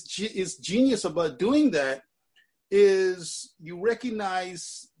think is genius about doing that is you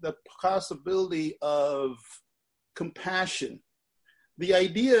recognize the possibility of compassion. The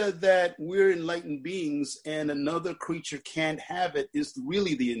idea that we're enlightened beings and another creature can't have it is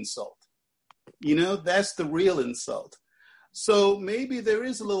really the insult. That's the real insult. So maybe there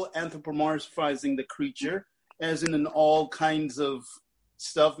is a little anthropomorphizing the creature, as in all kinds of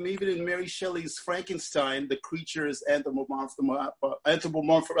stuff. Maybe in Mary Shelley's Frankenstein, the creature is anthropomorphized,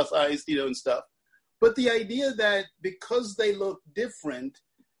 and stuff. But the idea that because they look different,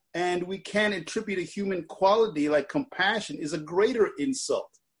 and we can't attribute a human quality like compassion is a greater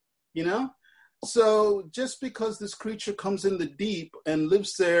insult, So just because this creature comes in the deep and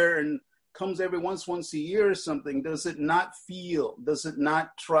lives there and comes every once a year or something, does it not feel, does it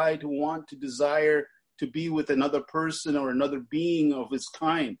not try to want to desire to be with another person or another being of its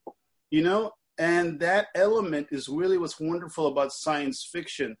kind, And that element is really what's wonderful about science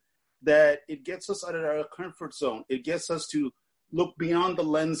fiction, that it gets us out of our comfort zone. It gets us to look beyond the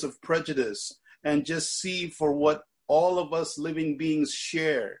lens of prejudice and just see for what all of us living beings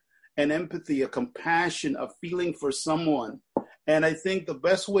share, an empathy, a compassion, a feeling for someone. And I think the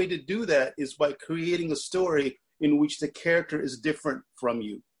best way to do that is by creating a story in which the character is different from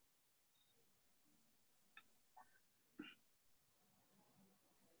you.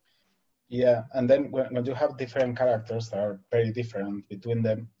 Yeah, and then when you have different characters that are very different between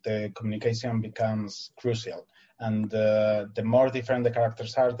them, the communication becomes crucial. And the more different the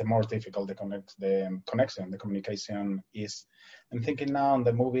characters are, the more difficult the communication is. I'm thinking now on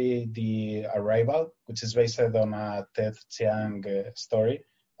the movie The Arrival, which is based on a Ted Chiang story.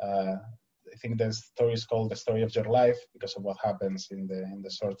 I think the story is called The Story of Your Life because of what happens in the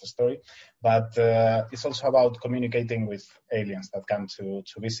short story. But it's also about communicating with aliens that come to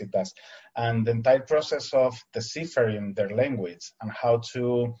visit us. And the entire process of deciphering their language and how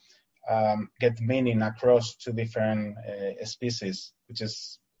to get meaning across two different species, which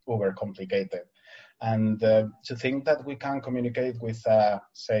is uber complicated. And to think that we can communicate with,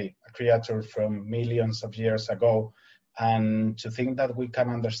 say, a creature from millions of years ago, and to think that we can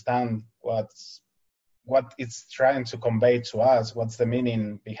understand what it's trying to convey to us, what's the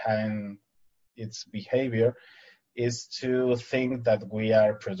meaning behind its behavior, is to think that we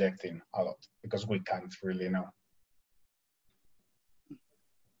are projecting a lot, because we can't really know.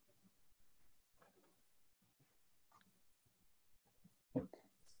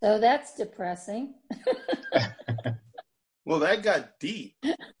 So that's depressing. Well, that got deep.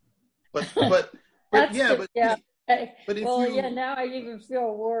 But yeah. But if now I even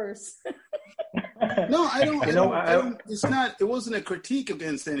feel worse. No, I don't. It's not. It wasn't a critique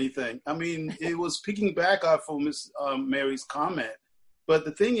against anything. I mean, it was picking back off of Miss Mary's comment. But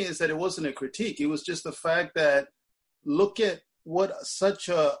the thing is that it wasn't a critique. It was just the fact that look at what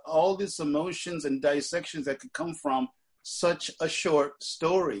all these emotions and dissections that could come from such a short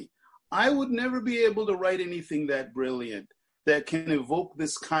story. I would never be able to write anything that brilliant that can evoke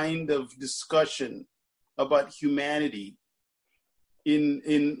this kind of discussion about humanity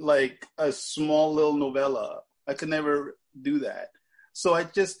in like a small little novella. I could never do that. So I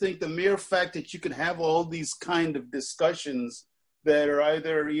just think the mere fact that you can have all these kind of discussions that are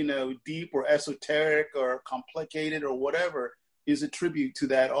either, deep or esoteric or complicated or whatever is a tribute to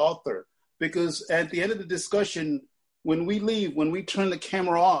that author. Because at the end of the discussion, when we leave, when we turn the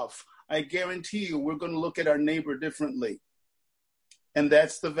camera off, I guarantee you we're going to look at our neighbor differently. And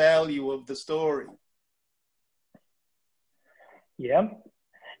that's the value of the story. Yeah.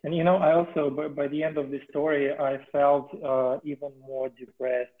 And, I also, by the end of the story, I felt even more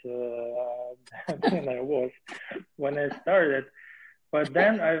depressed than I was when I started. But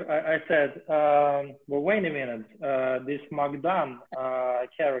then I said, well, wait a minute, this Magdan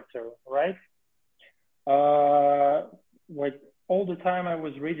character, right? Like all the time I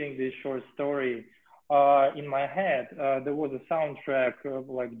was reading this short story, in my head, there was a soundtrack,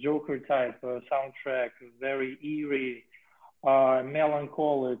 like Joker type soundtrack, very eerie,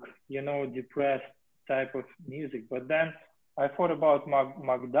 melancholic, depressed type of music. But then I thought about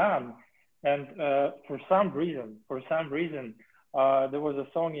Magdan, and for some reason, there was a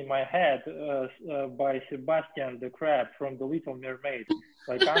song in my head by Sebastian the Crab from The Little Mermaid,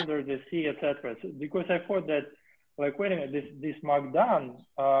 like Under the Sea, etc. Because I thought that like, wait a minute, this Magdan,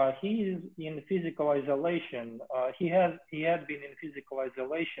 he is in physical isolation. He had been in physical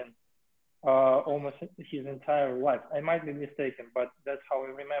isolation almost his entire life. I might be mistaken, but that's how I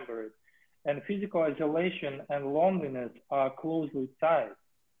remember it. And physical isolation and loneliness are closely tied.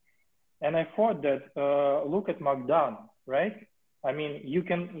 And I thought that, look at Magdan, right? I mean, you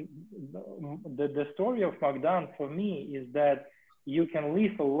can, the story of Magdan for me is that you can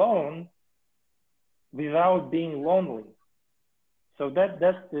live alone without being lonely. So that's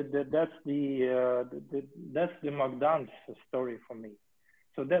the Magdan's story for me.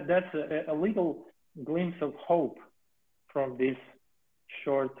 So that's a little glimpse of hope from this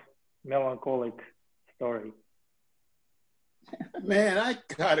short melancholic story. Man, I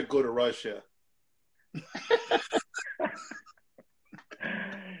gotta go to Russia.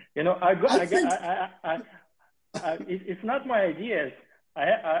 You know, it's not my ideas.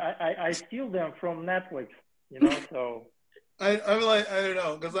 I steal them from Netflix. You know, so I'm like, I don't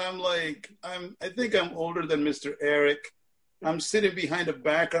know, because I think I'm older than Mr. Eric. I'm sitting behind a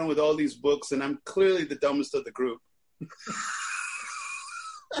background with all these books, and I'm clearly the dumbest of the group.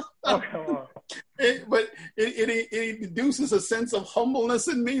 Oh, come on. But it induces a sense of humbleness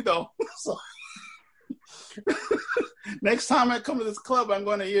in me, though. So, next time I come to this club, I'm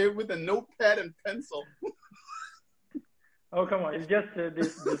going to hear with a notepad and pencil. Oh, come on. It's just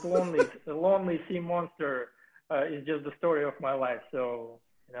this lonely sea monster is just the story of my life. So,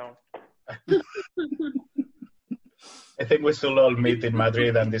 you know. I think we should all meet in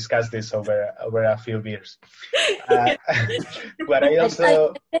Madrid and discuss this over a few beers. But I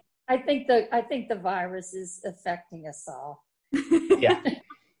also... I think the virus is affecting us all. Yeah.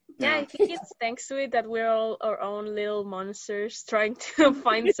 Yeah, I think it's thanks to it that we're all our own little monsters trying to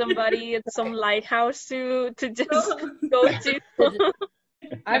find somebody at some lighthouse to just go to.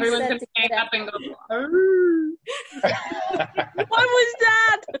 Everyone's going to hang up and go, what was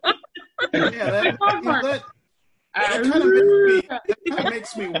that? Yeah, that kind of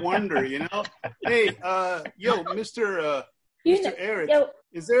makes me wonder, you know? Hey, yo, Mr. Eric,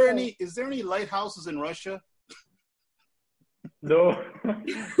 is there any lighthouses in Russia? No.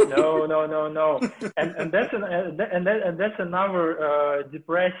 And that's another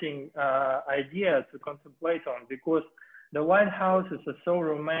depressing idea to contemplate on, because the lighthouses are so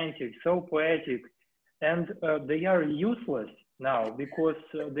romantic, so poetic, and they are useless now because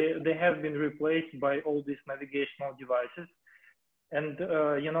they have been replaced by all these navigational devices. And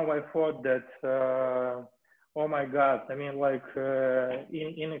you know, I thought that oh my God, I mean, like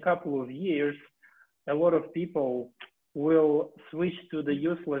in a couple of years, a lot of people will switch to the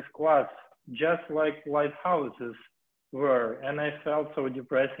useless class, just like lighthouses were. And I felt so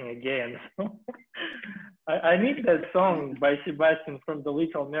depressing again. I need that song by Sebastian from The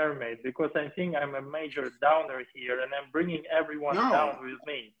Little Mermaid, because I think I'm a major downer here and I'm bringing everyone down with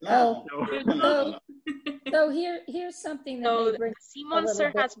me. So here's something that the sea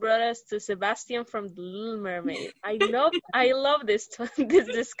monster has brought us to Sebastian from The Little Mermaid. I love this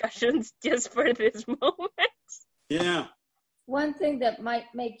discussions just for this moment. Yeah. One thing that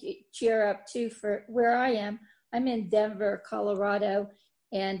might make you cheer up too, for where I am, I'm in Denver, Colorado,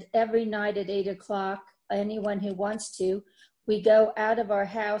 and every night at 8:00, anyone who wants to, we go out of our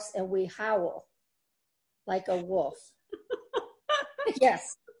house and we howl like a wolf.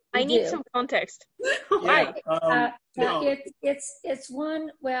 Yes. I need some context. Why? It's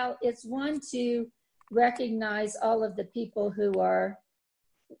one to recognize all of the people who are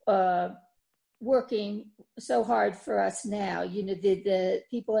working so hard for us now. You know, the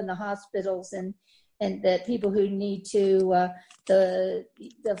people in the hospitals and the people who need to, the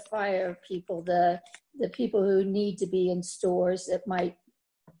fire people, the people who need to be in stores that might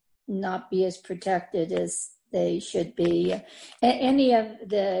not be as protected as they should be. Any of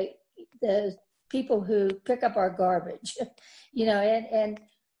the people who pick up our garbage, you know,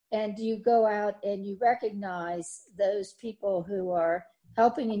 and you go out and you recognize those people who are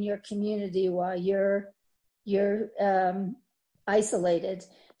helping in your community while you're isolated.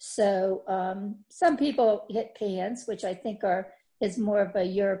 So some people hit pans, which I think is more of a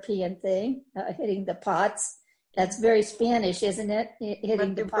European thing, hitting the pots. That's very Spanish, isn't it?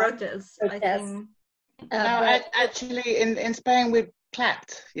 Hitting the protests. I think. Actually, in Spain, we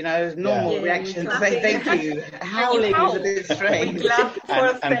clapped, you know, normal reaction to say thank you. Howling is a bit strange. We clapped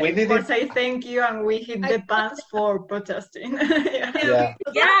for say thank you, and we hit the pants for protesting. In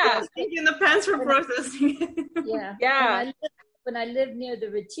the pants for protesting. Yeah. When I lived near the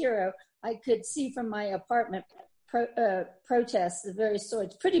Retiro, I could see from my apartment protests of various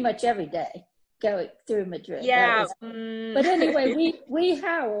sorts pretty much every day going through Madrid. Yeah. But anyway, we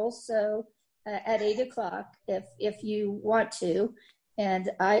howl, so at 8:00 if you want to.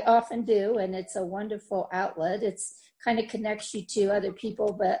 And I often do, and it's a wonderful outlet. It's kind of connects you to other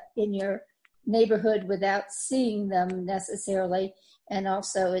people, but in your neighborhood without seeing them necessarily. And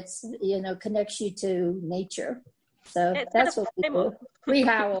also it's, connects you to nature. So that's what we do. We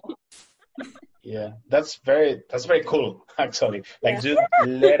howl. Yeah, that's very cool, actually. Like, you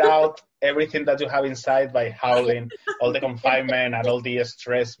let out everything that you have inside by howling, all the confinement and all the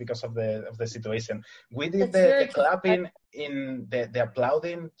stress because of the situation. We did the clapping in the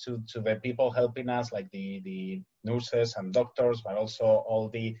applauding to the people helping us, like the nurses and doctors, but also all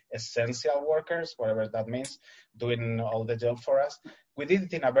the essential workers, whatever that means, doing all the job for us. We did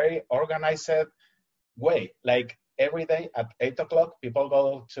it in a very organized way. Like, every day at 8:00, people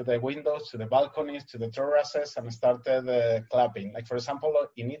go to the windows, to the balconies, to the terraces, and started clapping. Like, for example,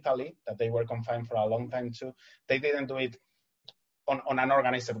 in Italy, that they were confined for a long time too, they didn't do it on an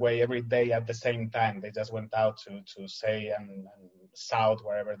organized way every day at the same time. They just went out to say and shout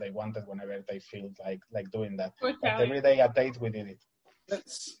wherever they wanted, whenever they feel like doing that. But every day at 8, we did it.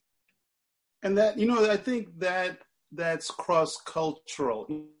 I think that's cross-cultural.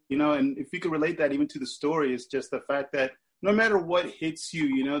 And if you could relate that even to the story, it's just the fact that no matter what hits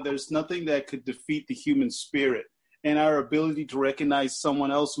you, there's nothing that could defeat the human spirit and our ability to recognize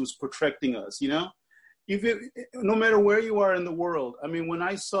someone else who's protecting us, no matter where you are in the world. I mean, when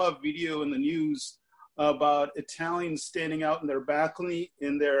I saw a video in the news about Italians standing out in their balcony,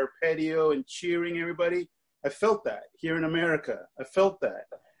 in their patio and cheering everybody, I felt that here in America. I felt that.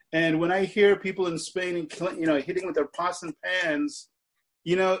 And when I hear people in Spain, and hitting with their pots and pans,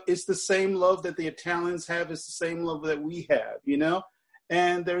 it's the same love that the Italians have. It's the same love that we have,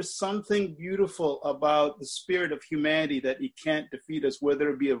 And there's something beautiful about the spirit of humanity that it can't defeat us, whether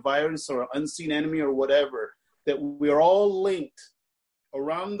it be a virus or an unseen enemy or whatever, that we are all linked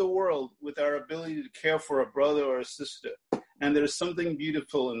around the world with our ability to care for a brother or a sister. And there's something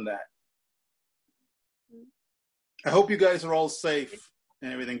beautiful in that. I hope you guys are all safe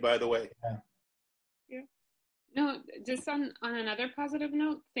and everything, by the way. Yeah. No, just on another positive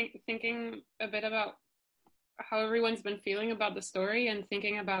note, thinking a bit about how everyone's been feeling about the story and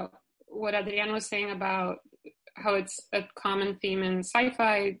thinking about what Adrián was saying about how it's a common theme in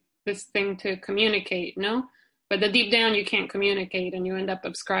sci-fi, this thing to communicate, no? But the deep down you can't communicate and you end up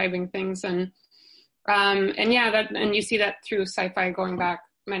ascribing things and you see that through sci-fi going back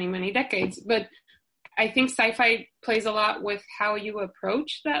many, many decades. But I think sci-fi plays a lot with how you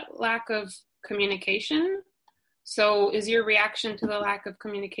approach that lack of communication. So is your reaction to the lack of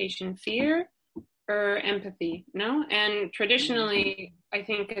communication fear or empathy? No? And traditionally, I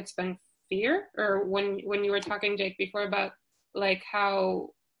think it's been fear. Or when you were talking, Jake, before about like how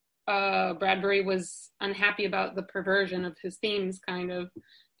Bradbury was unhappy about the perversion of his themes, kind of.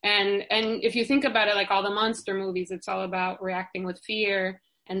 And if you think about it, like all the monster movies, it's all about reacting with fear.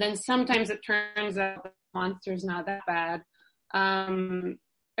 And then sometimes it turns out the monster's not that bad. And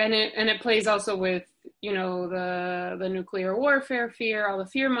it plays also with, the nuclear warfare fear, all the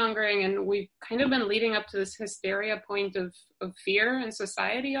fear mongering, and we've kind of been leading up to this hysteria point of fear in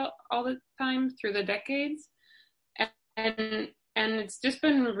society all the time through the decades. And it's just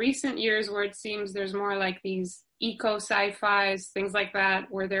been recent years where it seems there's more like these eco sci-fis, things like that,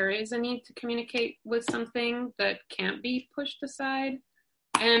 where there is a need to communicate with something that can't be pushed aside.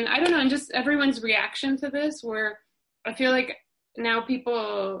 And I don't know, and just everyone's reaction to this, where I feel like now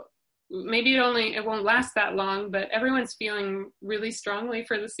people, maybe it won't last that long, but everyone's feeling really strongly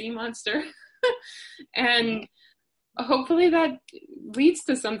for the sea monster. And hopefully that leads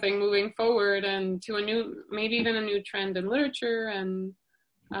to something moving forward and to maybe even a new trend in literature. And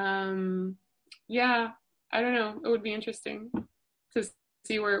I don't know, it would be interesting to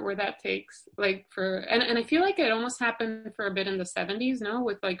see where that takes, and I feel like it almost happened for a bit in the 70s, no,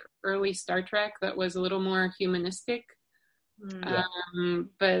 with like early Star Trek that was a little more humanistic.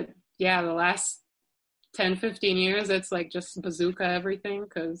 But yeah, the last 10, 15 years, it's like just bazooka everything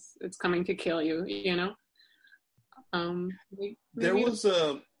because it's coming to kill you, There was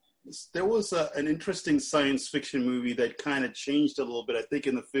an interesting science fiction movie that kind of changed a little bit, I think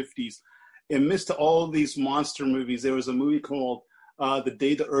in the 50s. Amidst all these monster movies, there was a movie called The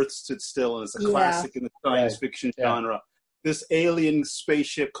Day the Earth Stood Still, and it's a classic in the science fiction genre. This alien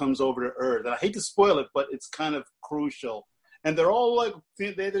spaceship comes over to Earth, and I hate to spoil it, but it's kind of crucial. And they're all like,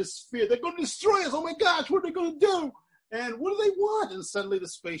 there's fear. They're going to destroy us. Oh my gosh, what are they going to do? And what do they want? And suddenly the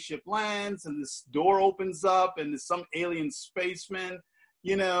spaceship lands, and this door opens up, and there's some alien spaceman,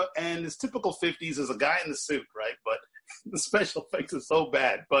 and it's typical 50s. There's a guy in the suit, right? But the special effects are so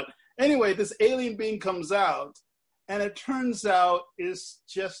bad. But anyway, this alien being comes out, And it turns out it's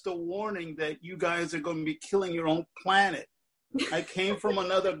just a warning that you guys are going to be killing your own planet. I came from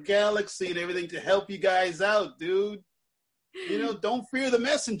another galaxy and everything to help you guys out, dude. You know, don't fear the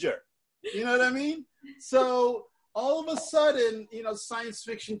messenger. You know what I mean? So all of a sudden, you know, science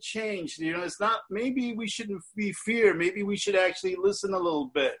fiction changed. You know, it's not, maybe we shouldn't be fear. Maybe we should actually listen a little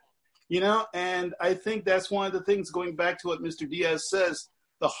bit, you know? And I think that's one of the things, going back to what Mr. Diaz says,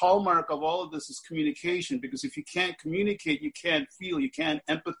 the hallmark of all of this is communication, because if you can't communicate, you can't feel, you can't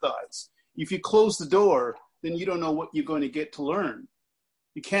empathize. If you close the door, then you don't know what you're going to get to learn.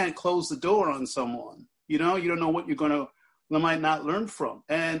 You can't close the door on someone, you know? You don't know what they might not learn from.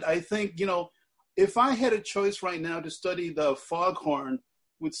 And I think, you know, if I had a choice right now to study the foghorn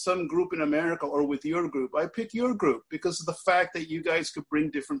with some group in America or with your group, I pick your group because of the fact that you guys could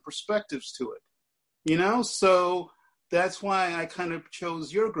bring different perspectives to it, you know? So that's why I kind of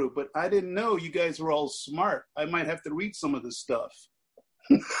chose your group, but I didn't know you guys were all smart. I might have to read some of this stuff.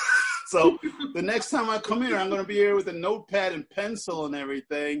 So the next time I come here, I'm going to be here with a notepad and pencil and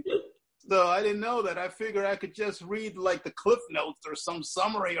everything. So I didn't know that. I figured I could just read like the Cliff Notes or some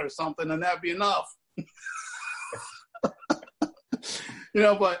summary or something, and that'd be enough. You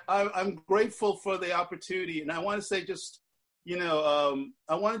know, but I'm grateful for the opportunity. And I want to say just, you know,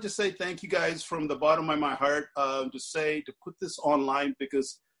 I wanted to say thank you guys from the bottom of my heart, to put this online,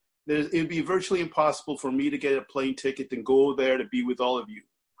 because it'd be virtually impossible for me to get a plane ticket and go there to be with all of you.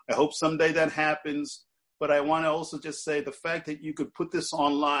 I hope someday that happens. But I want to also just say the fact that you could put this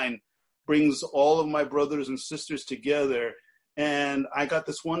online brings all of my brothers and sisters together. And I got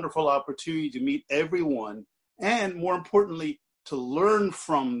this wonderful opportunity to meet everyone, and more importantly, to learn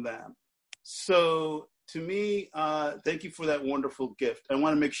from them. So to me, thank you for that wonderful gift. I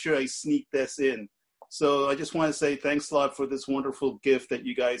want to make sure I sneak this in. So I just want to say thanks a lot for this wonderful gift that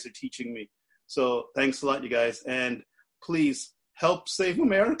you guys are teaching me. So thanks a lot, you guys. And please help save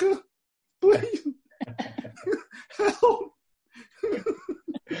America. Please. Help.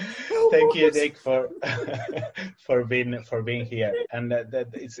 Thank you, Dick, for being here, and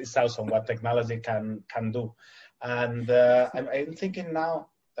it's awesome what technology can do. And I'm thinking now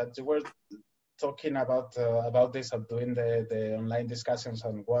that you were talking about this, of doing the online discussions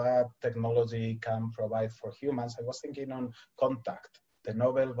on what technology can provide for humans. I was thinking on Contact, the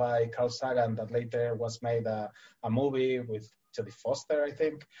novel by Carl Sagan that later was made a movie with Jodie Foster, I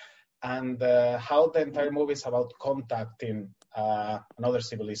think. And how the entire movie is about contacting another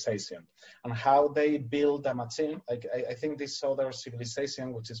civilization and how they build a machine. Like I think this other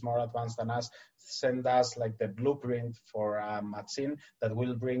civilization, which is more advanced than us, send us like the blueprint for a machine that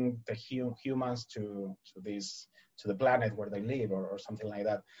will bring the humans to the planet where they live, or something like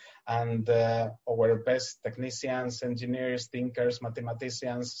that. And our best technicians, engineers, thinkers,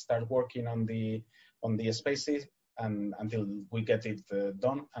 mathematicians start working on the species. And until we get it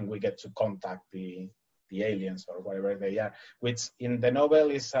done and we get to contact the aliens or whatever they are, which in the novel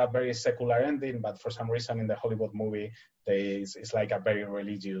is a very secular ending, but for some reason in the Hollywood movie, it's like a very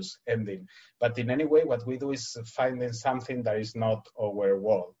religious ending. But in any way, what we do is finding something that is not our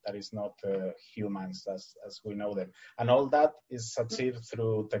world, that is not humans as we know them. And all that is achieved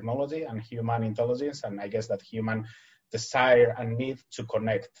through technology and human intelligence, and I guess that human desire and need to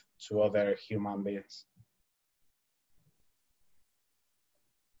connect to other human beings.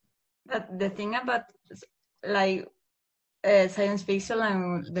 But the thing about like science fiction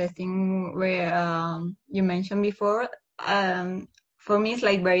and the thing where you mentioned before, for me it's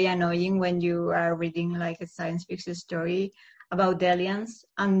like very annoying when you are reading like a science fiction story about aliens,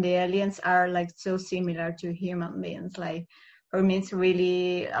 and the aliens are like so similar to human beings. Like for me it's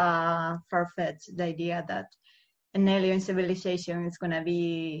really far-fetched, the idea that an alien civilization is gonna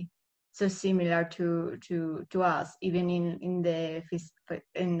be so similar to us, even in the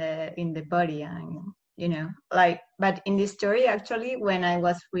body, and you know, like. But in this story, actually, when I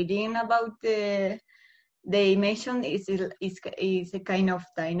was reading about they mentioned is a kind of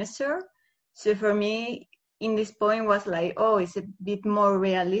dinosaur. So for me, in this point was like, oh, it's a bit more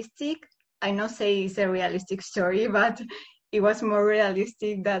realistic. I not say it's a realistic story, but it was more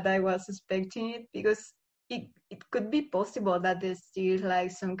realistic than I was expecting it, because it could be possible that there's still like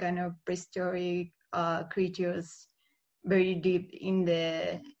some kind of prehistoric creatures very deep in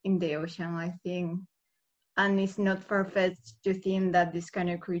the ocean, I think. And it's not far-fetched to think that this kind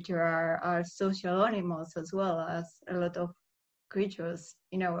of creature are social animals as well as a lot of creatures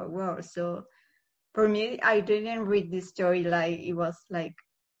in our world. So for me, I didn't read this story like it was like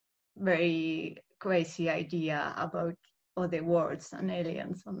very crazy idea about other worlds and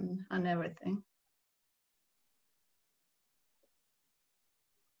aliens and everything.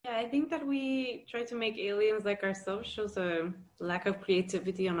 Yeah, I think that we try to make aliens like ourselves shows a lack of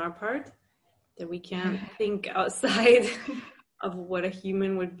creativity on our part, that we can't think outside of what a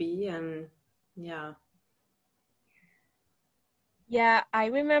human would be, and yeah. Yeah, I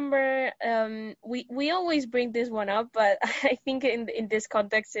remember we always bring this one up, but I think in this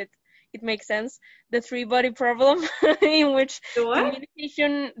context it makes sense. The three body problem, in which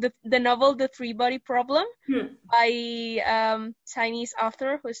communication, the novel The Three Body Problem by Chinese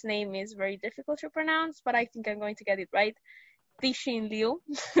author whose name is very difficult to pronounce, but I think I'm going to get it right. Cixin Liu.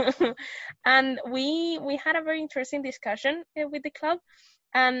 And we had a very interesting discussion with the club.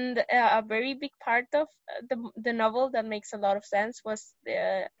 And a very big part of the novel that makes a lot of sense was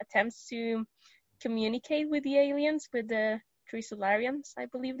the attempts to communicate with the aliens, with the Trisolarians, I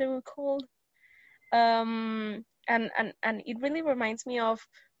believe they were called. And it really reminds me of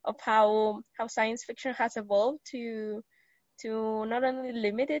how science fiction has evolved to not only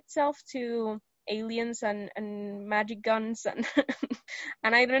limit itself to aliens and magic guns and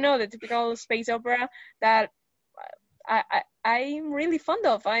and I don't know, the typical space opera that I'm really fond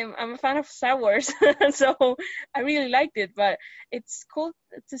of. I'm a fan of Star Wars, so I really liked it. But it's cool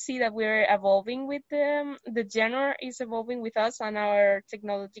to see that we're evolving with the genre is evolving with us and our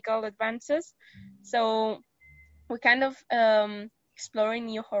technological advances. So we're kind of exploring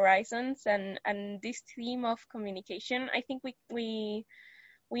new horizons, and this theme of communication, I think we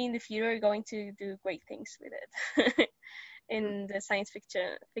in the future are going to do great things with it in the science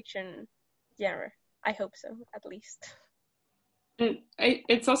fiction genre. I hope so, at least. And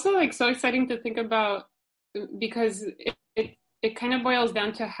it's also like so exciting to think about, because it kind of boils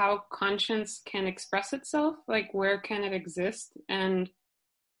down to how conscience can express itself, like where can it exist and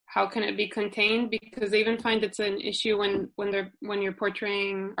how can it be contained? Because I even find it's an issue when you're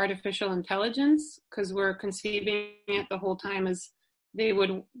portraying artificial intelligence, because we're conceiving it the whole time as they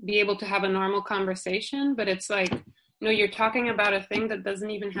would be able to have a normal conversation, but it's like, no, you're talking about a thing that doesn't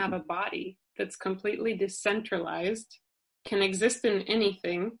even have a body, that's completely decentralized, can exist in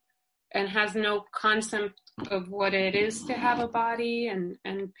anything, and has no concept of what it is to have a body and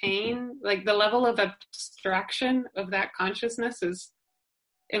pain. Like the level of abstraction of that consciousness is,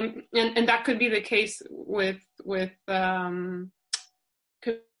 and that could be the case with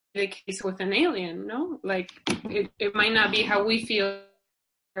could be the case with an alien, no? Like it might not be how we feel.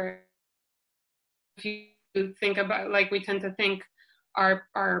 If you think about, like, we tend to think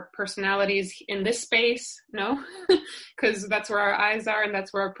our personalities in this space, no? Because that's where our eyes are and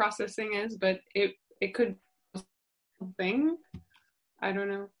that's where our processing is, but it could be something. I don't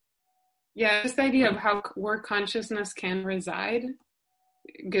know. Yeah, this idea of where consciousness can reside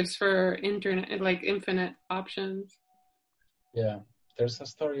gives for infinite options. Yeah, there's a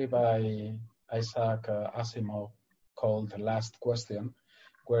story by Isaac Asimov called The Last Question,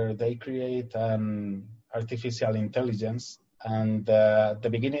 where they create an artificial intelligence. And at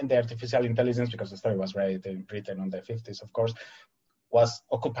the beginning, the artificial intelligence, because the story was written in the 50s, of course, was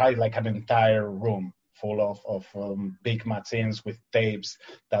occupied like an entire room full of big machines with tapes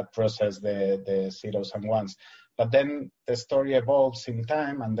that process the zeros and ones. But then the story evolves in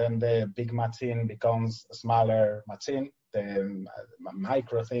time, and then the big machine becomes a smaller machine, the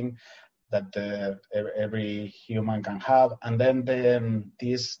micro thing that every human can have. And then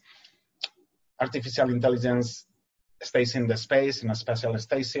this artificial intelligence stays in the space, in a special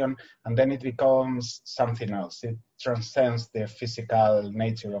station, and then it becomes something else. It transcends the physical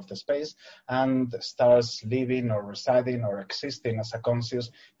nature of the space and starts living or residing or existing as a conscious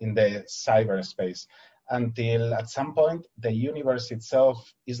in the cyberspace, until at some point the universe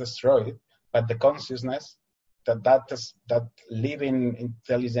itself is destroyed, but the consciousness, that living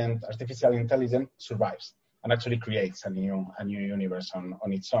artificial intelligence survives and actually creates a new universe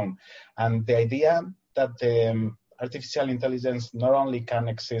on its own. And the idea that the artificial intelligence not only can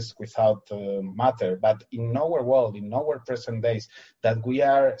exist without matter, but in our world, in our present days, that we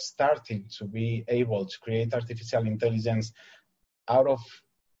are starting to be able to create artificial intelligence out of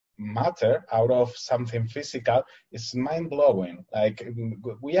matter, out of something physical, is mind-blowing. Like,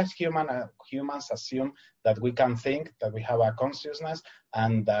 we as humans assume that we can think, that we have a consciousness,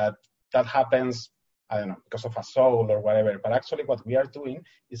 and that happens, I don't know, because of a soul or whatever. But actually what we are doing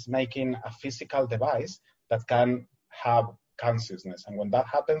is making a physical device that can have consciousness. And when that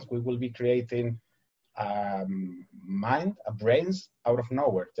happens, we will be creating mind, brains out of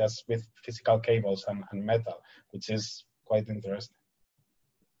nowhere, just with physical cables and metal, which is quite interesting.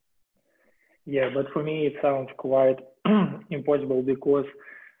 Yeah, but for me it sounds quite impossible, because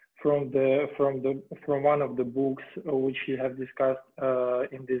from one of the books which you have discussed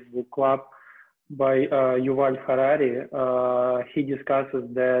in this book club, by Yuval Harari. He discusses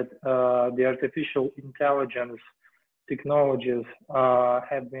that the artificial intelligence technologies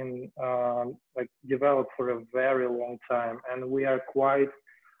have been developed for a very long time, and we are quite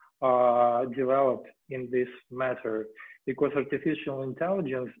developed in this matter, because artificial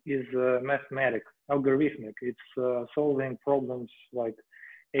intelligence is mathematic, algorithmic. It's solving problems like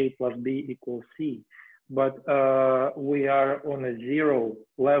A plus B equals C. But we are on a zero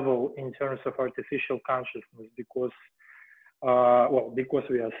level in terms of artificial consciousness, because because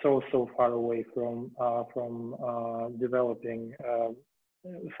we are so far away from developing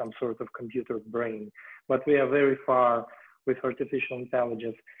some sort of computer brain. But we are very far with artificial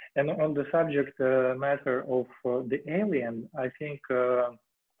intelligence. And on the subject matter of the alien, I think,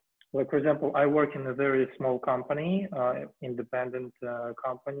 like for example, I work in a very small company, independent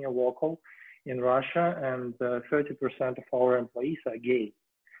company, local in Russia, and 30% of our employees are gay,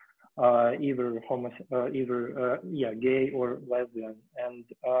 either gay or lesbian. And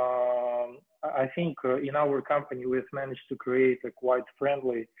I think in our company we've managed to create a quite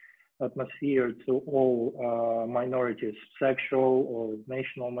friendly atmosphere to all minorities, sexual or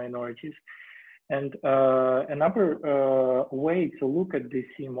national minorities. And another way to look at the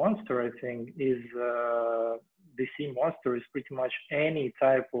sea monster, I think, is the sea monster is pretty much any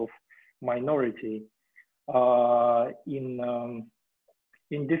type of minority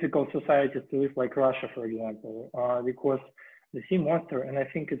in difficult societies to live, like Russia, for example, because the sea monster, and I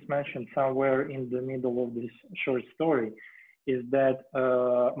think it's mentioned somewhere in the middle of this short story, is that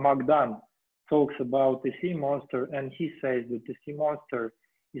Magdan talks about the sea monster, and he says that the sea monster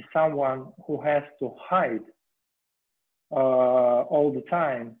is someone who has to hide all the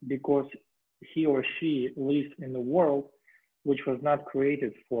time, because he or she lives in a world which was not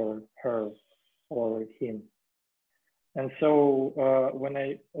created for her or him. And so when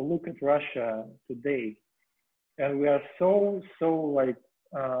I look at Russia today, and we are so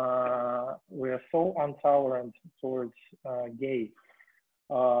intolerant towards gay,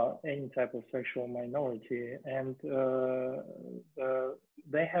 any type of sexual minority, and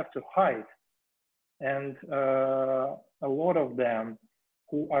they have to hide. And a lot of them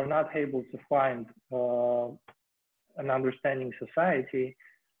who are not able to find an understanding society,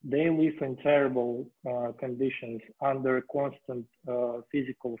 they live in terrible conditions under constant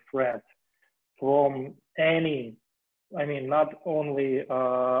physical threat from any, I mean, not only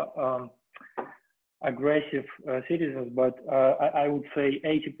aggressive citizens, but I would say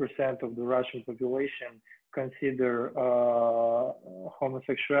 80% of the Russian population consider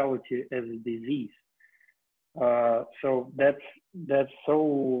homosexuality as a disease. So that's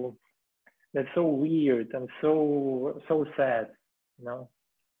so weird and so sad, you know.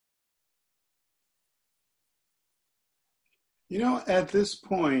 You know, at this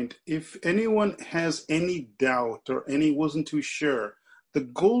point, if anyone has any doubt or any wasn't too sure, the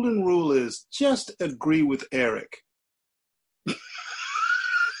golden rule is just agree with Eric.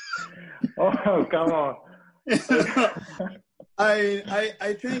 Oh, come on.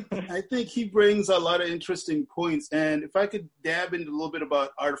 I think he brings a lot of interesting points. And if I could dab into a little bit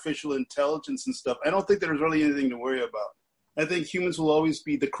about artificial intelligence and stuff, I don't think there's really anything to worry about. I think humans will always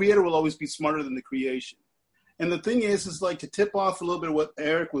be, the creator will always be smarter than the creation. And the thing is like to tip off a little bit of what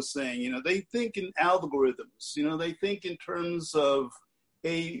Eric was saying, you know, they think in algorithms, you know, they think in terms of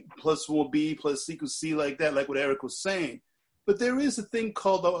A plus B plus equals C like that, like what Eric was saying. But there is a thing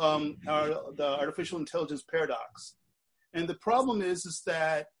called the artificial intelligence paradox. And the problem is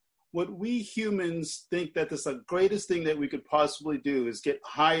that what we humans think that is the greatest thing that we could possibly do is get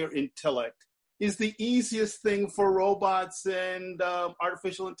higher intellect is the easiest thing for robots and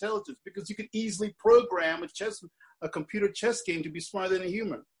artificial intelligence, because you can easily program a computer chess game to be smarter than a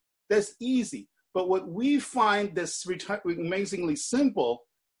human. That's easy. But what we find that's amazingly simple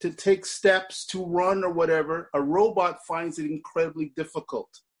to take steps to run or whatever, a robot finds it incredibly difficult.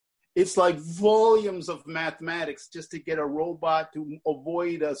 It's like volumes of mathematics just to get a robot to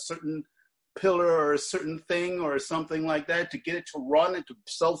avoid a certain pillar or a certain thing or something like that, to get it to run and to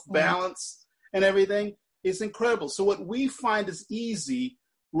self-balance and everything is incredible. So what we find is easy,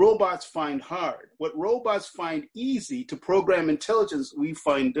 robots find hard. What robots find easy to program intelligence, we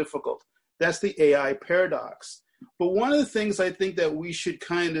find difficult. That's the AI paradox. But one of the things I think that we should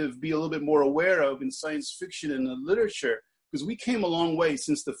kind of be a little bit more aware of in science fiction and the literature, because we came a long way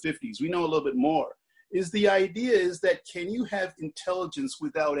since the 50s, we know a little bit more, is the idea is that can you have intelligence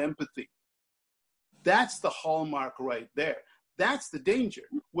without empathy? That's the hallmark right there. That's the danger,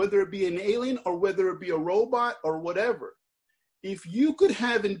 whether it be an alien or whether it be a robot or whatever. If you could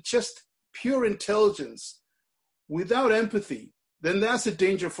have just pure intelligence without empathy, then that's a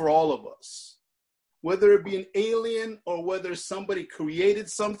danger for all of us. whether it be an alien or whether somebody created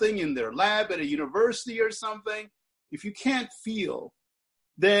something in their lab at a university or something, if you can't feel,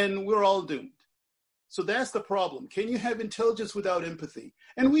 then we're all doomed. So that's the problem. Can you have intelligence without empathy?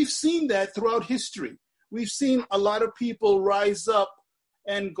 And we've seen that throughout history. We've seen a lot of people rise up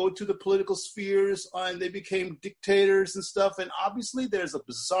and go to the political spheres, and they became dictators and stuff. And obviously there's a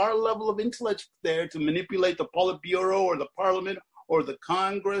bizarre level of intellect there to manipulate the Politburo or the Parliament or the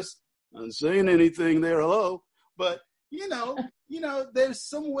Congress. I'm not saying anything there, hello. But, you know, there's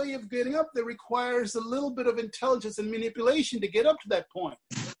some way of getting up that requires a little bit of intelligence and manipulation to get up to that point.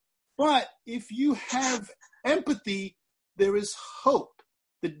 But if you have empathy, there is hope.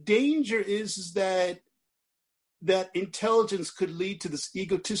 The danger is that intelligence could lead to this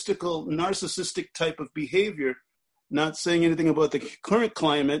egotistical, narcissistic type of behavior. Not saying anything about the current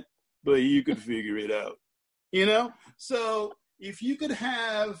climate, but you could figure it out, you know? So if you could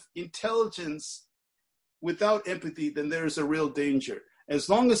have intelligence without empathy, then there's a real danger. As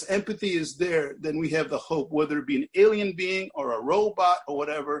long as empathy is there, then we have the hope, whether it be an alien being or a robot or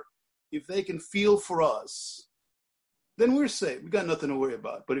whatever. If they can feel for us, then we're safe. We got nothing to worry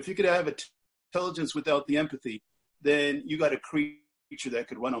about. But if you could have intelligence without the empathy, then you got a creature that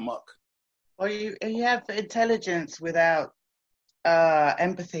could run amok. Or you have intelligence without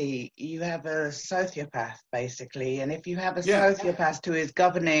empathy. You have a sociopath, basically. And if you have a sociopath who is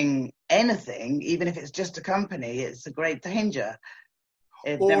governing anything, even if it's just a company, it's a great danger.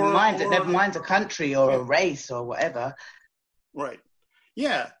 Never mind a country or a race or whatever. Right.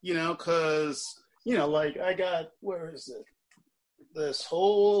 Yeah, because, like I got, where is it? This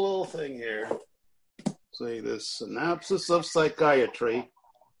whole little thing here. Say this synopsis of psychiatry.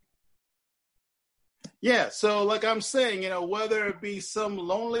 Yeah, so like I'm saying, whether it be some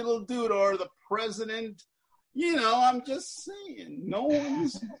lonely little dude or the president, I'm just saying, no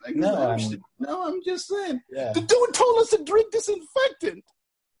one's exemption. No, I'm just saying. Yeah. The dude told us to drink disinfectant.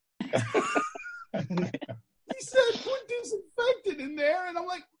 He said, put disinfectant in there. And I'm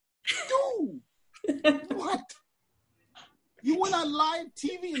like, dude, what? You went on live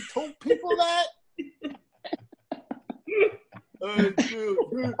TV and told people that? Dude,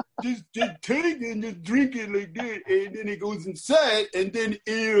 just take it and just drink it like that. And then it goes inside and then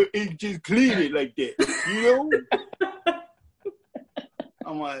it just clean it like that.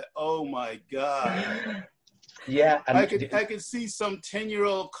 I'm like, oh my God. Yeah, I could see some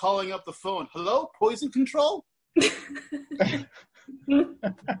 10-year-old calling up the phone. Hello, poison control?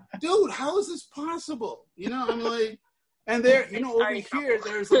 Dude, how is this possible? I'm like, and there, over here,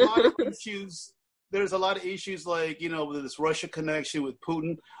 there's a lot of issues. There's a lot of issues like, with this Russia connection with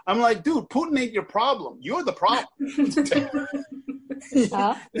Putin. I'm like, dude, Putin ain't your problem. You're the problem.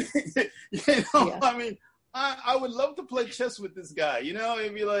 I mean, I would love to play chess with this guy.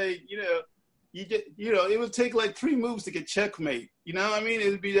 It'd be like, it would take like 3 moves to get checkmate.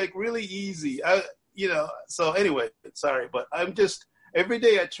 It'd be like really easy. So anyway, sorry, but I'm just, every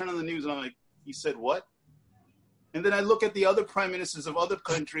day I turn on the news and I'm like, you said what? And then I look at the other prime ministers of other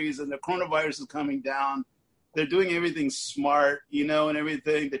countries and the coronavirus is coming down. They're doing everything smart, and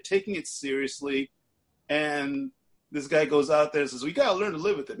everything. They're taking it seriously. And this guy goes out there and says, we got to learn to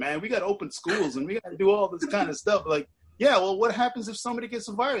live with it, man. We got to open schools and we got to do all this kind of stuff. Like, yeah, well, what happens if somebody gets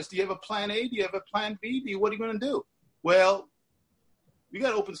a virus? Do you have a plan A? Do you have a plan B? What are you going to do? Well, we got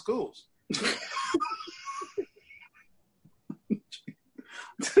to open schools.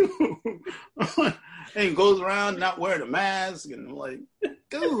 And goes around not wearing a mask, and I'm like,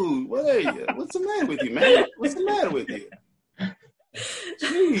 dude, what are you? What's the matter with you, man? What's the matter with you?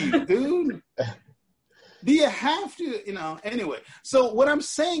 Gee, dude. Do you have to, anyway. So what I'm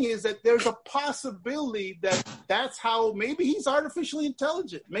saying is that there's a possibility that that's how, maybe he's artificially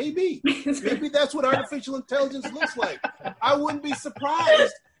intelligent. Maybe that's what artificial intelligence looks like. I wouldn't be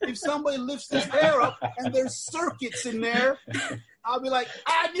surprised if somebody lifts his hair up and there's circuits in there. I'll be like,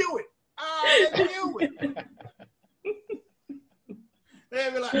 I knew it.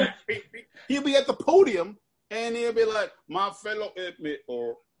 They'll be like, he'll be at the podium and he'll be like, my fellow admit,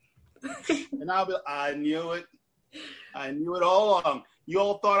 and I'll be like, I knew it all along. You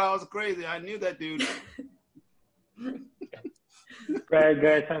all thought I was crazy. I knew that, dude. Right,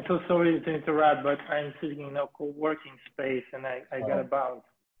 guys, I'm so sorry to interrupt, but I'm sitting in a co-working space and I gotta bounce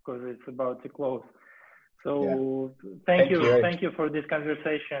because it's about to close. So thank you for this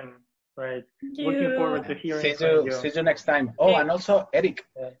conversation. Right. Looking forward to hearing from you. See you next time. Oh, and also, Eric,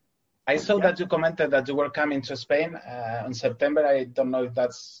 I saw that you commented that you were coming to Spain in September. I don't know if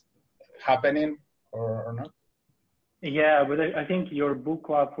that's happening or not. Yeah, but I think your book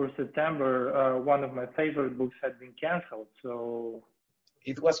club for September, one of my favorite books had been canceled. So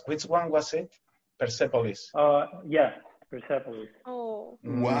it was, which one was it? Persepolis. Yeah, Persepolis. Oh.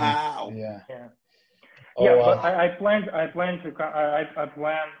 Wow. Yeah. Yeah. Oh, Yeah, wow. but I plan and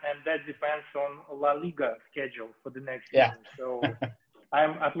that depends on La Liga schedule for the next Yeah. season. So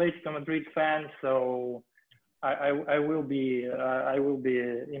I'm Atletico Madrid fan, so I will be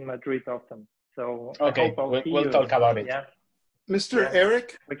in Madrid often. So Okay, I hope I'll see we'll you. talk about it. Yeah. Mr. Yeah.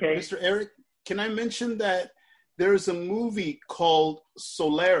 Eric, Okay. Mr. Eric, can I mention that there's a movie called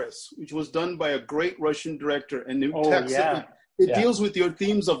Solaris, which was done by a great Russian director, and it deals with your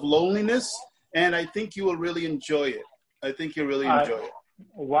themes of loneliness, and I think you will really enjoy it. I think you'll really enjoy it.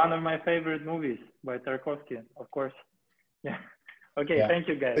 One of my favorite movies by Tarkovsky, of course. Yeah. Okay, Yeah. thank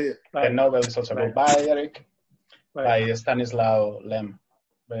you, guys. The novel is also good. Bye, Eric. Bye. By Stanislaw Lem.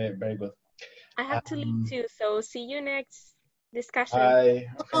 Very, very good. I have to leave too, so see you next discussion. Bye.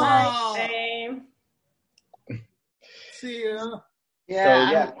 Okay. Bye. See ya. Yeah.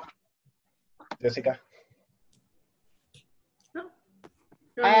 So, yeah. Jessica.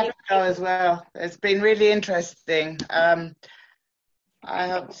 I have to go as well. It's been really interesting. I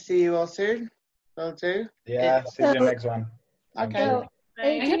hope to see you all soon. Will do. Yeah, see you next one. Okay. So,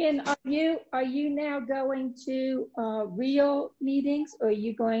 Adrian, are you now going to real meetings, or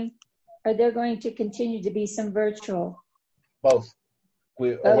are there going to continue to be some virtual? Both.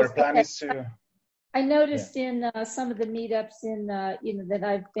 Our plan is to. I noticed in some of the meetups that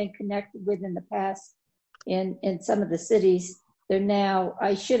I've been connected with in the past, in some of the cities,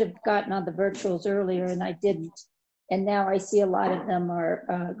 I should have gotten on the virtuals earlier and I didn't, and now I see a lot of them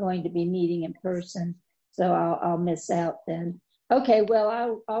are going to be meeting in person, so I'll miss out then. Okay,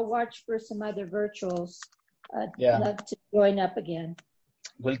 well I'll watch for some other virtuals. Love to join up again.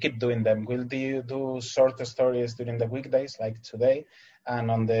 We'll keep doing them. We'll do short stories during the weekdays, like today,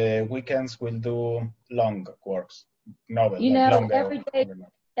 and on the weekends we'll do long works, novels.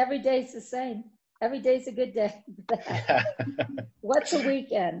 Every day's the same. Every day's a good day. What's a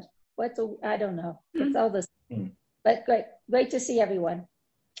weekend? I don't know. It's all the same. But great to see everyone.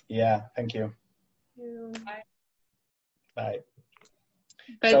 Yeah, thank you. Bye. Bye.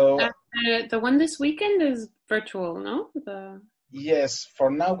 But so, the one this weekend is virtual, no? Yes,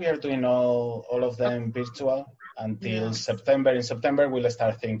 for now we are doing all of them virtual until September. In September, we'll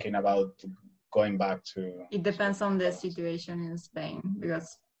start thinking about going back to. It depends on the situation in Spain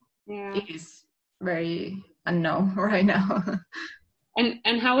because it is very unknown right now.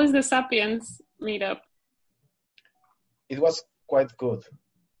 And how was the Sapiens meetup? It was quite good.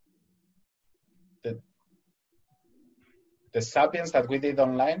 The Sapiens that we did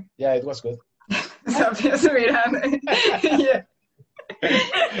online, it was good. Sapiens yeah.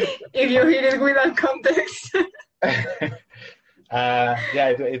 If you read it without context.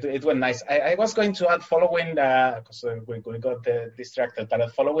 It went nice. I was going to add following, because we got distracted,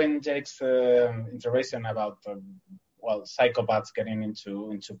 but following Jake's intervention about psychopaths getting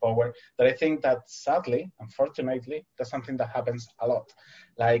into power, that I think that sadly, unfortunately, that's something that happens a lot.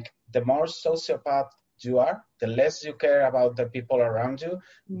 Like the more sociopath you are, the less you care about the people around you,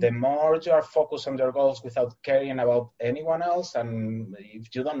 the more you are focused on your goals without caring about anyone else, and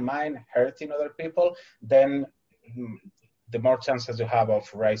if you don't mind hurting other people, then the more chances you have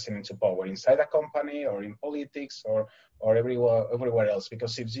of rising into power inside a company or in politics or everywhere else.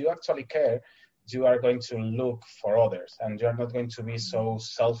 Because if you actually care, you are going to look for others, and you are not going to be so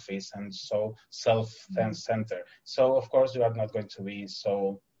selfish and so self-centered. So of course you are not going to be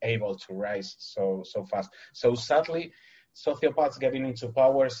so able to rise so fast. So sadly, sociopaths getting into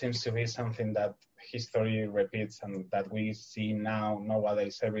power seems to be something that history repeats and that we see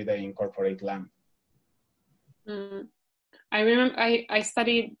nowadays every day in corporate land. I remember I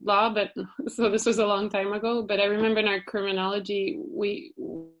studied law, but so this was a long time ago, but I remember in our criminology, we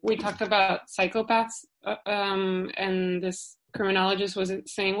talked about psychopaths, and this criminologist was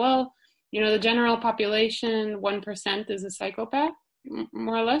saying, well, the general population, 1% is a psychopath,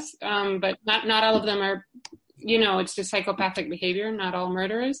 more or less, but not all of them are, it's just psychopathic behavior, not all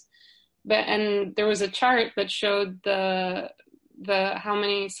murderers. And there was a chart that showed the how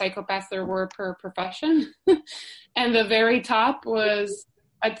many psychopaths there were per profession. And the very top was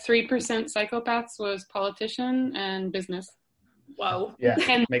at 3% psychopaths was politician and business. Wow. Yeah,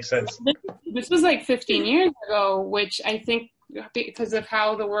 and makes sense. This was like 15 years ago, which I think because of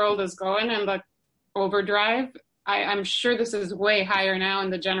how the world is going and the overdrive, I'm sure this is way higher now in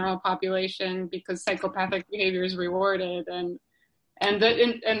the general population because psychopathic behavior is rewarded and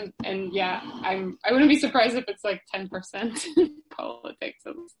yeah, I wouldn't be surprised if it's like 10% in politics.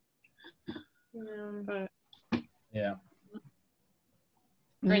 But, yeah.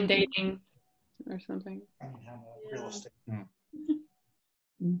 Or in dating or something.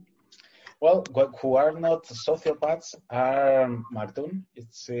 Well, who are not sociopaths are McDoon.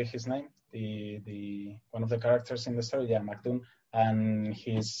 It's his name. The one of the characters in the story, yeah, McDoon, and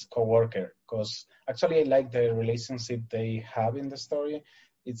his co-worker. Because actually, I like the relationship they have in the story.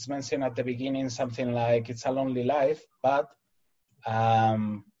 It's mentioned at the beginning something like it's a lonely life, but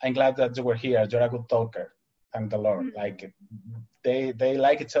I'm glad that you were here. You're a good talker. Thank the Lord. Like they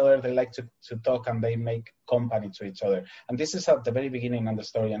like each other, they like to talk, and they make company to each other. And this is at the very beginning of the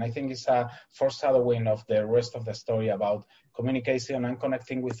story, and I think it's a foreshadowing of the rest of the story about communication and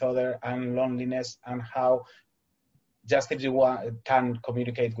connecting with other and loneliness, and how just if you can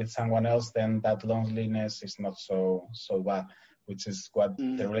communicate with someone else, then that loneliness is not so bad, which is what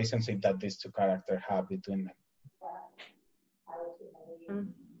the relationship that these two characters have between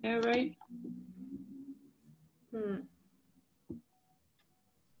them. Yeah, right.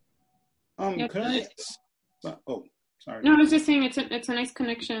 Can I? Oh, sorry. No, I was just saying it's a nice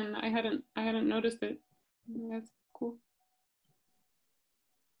connection. I hadn't noticed it. That's cool.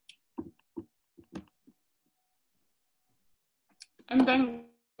 I'm done.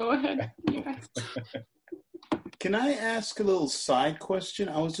 Go ahead. Yeah. Can I ask a little side question?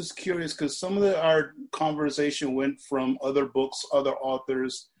 I was just curious because some of our conversation went from other books, other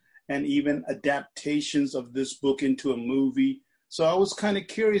authors, and even adaptations of this book into a movie. So I was kind of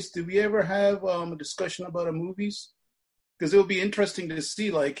curious, did we ever have a discussion about movies? Because it would be interesting to see,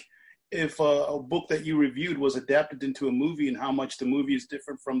 like, if a book that you reviewed was adapted into a movie and how much the movie is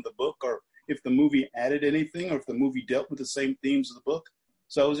different from the book, or if the movie added anything, or if the movie dealt with the same themes of the book.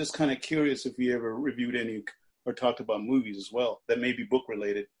 So I was just kind of curious if we ever reviewed any or talked about movies as well that may be book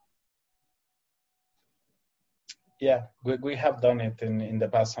related. Yeah, we have done it in the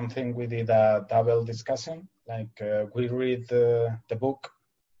past. Something we did a double discussion. Like we read the book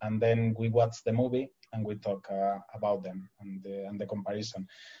and then we watch the movie and we talk about them and the comparison.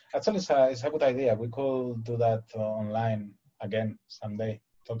 Actually, it's a good idea. We could do that online again someday.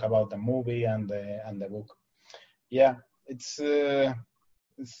 Talk about the movie and the book. Yeah, it's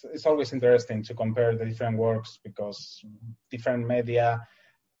always interesting to compare the different works because different media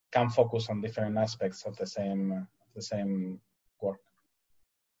can focus on different aspects of the same work.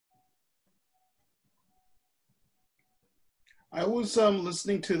 I was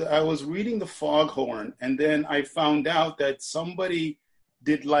I was reading The Foghorn, and then I found out that somebody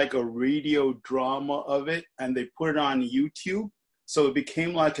did like a radio drama of it, and they put it on YouTube, so it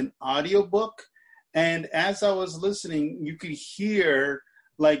became like an audiobook. And as I was listening, you could hear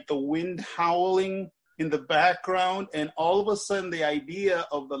like the wind howling in the background, and all of a sudden the idea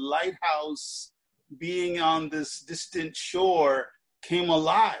of the lighthouse being on this distant shore came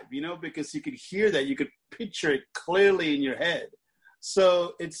alive, because you could hear that, you could picture it clearly in your head.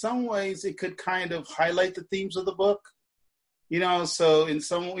 So in some ways it could kind of highlight the themes of the book, so in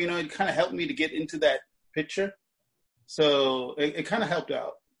some, it kind of helped me to get into that picture. So it kind of helped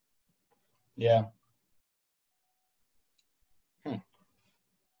out. Yeah.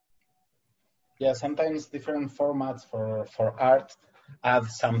 Yeah, sometimes different formats for art add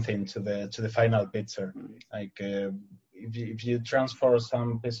something to the final picture. Like if you transfer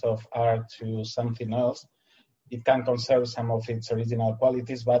some piece of art to something else, it can conserve some of its original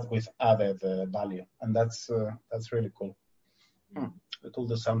qualities, but with added value, and that's really cool. We could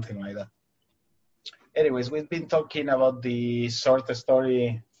do something like that. Anyways, we've been talking about the short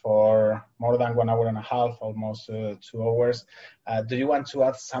story for more than 1 hour and a half, almost 2 hours. Do you want to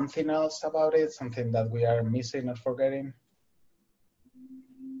add something else about it? Something that we are missing or forgetting?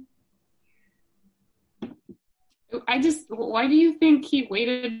 Why do you think he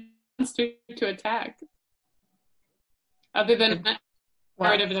waited to attack? Other than that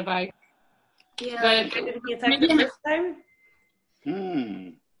part of the bike. Yeah, but didn't he attack the first time?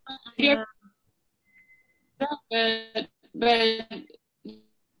 Yeah. But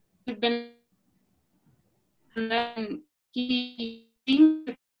and then he seems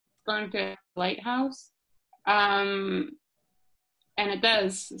going to a lighthouse, and it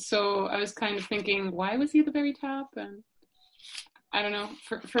does. So I was kind of thinking, why was he at the very top? And I don't know.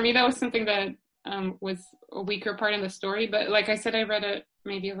 For me, that was something that was a weaker part in the story. But like I said, I read it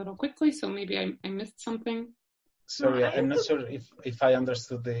maybe a little quickly, so maybe I missed something. Sorry, I'm not sure if I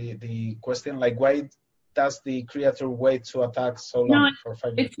understood the question. Like, why does the creator wait to attack so long for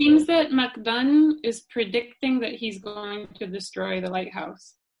 5 minutes? It seems that McDoon is predicting that he's going to destroy the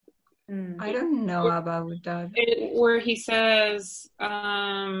lighthouse. I don't know about that. Where he says,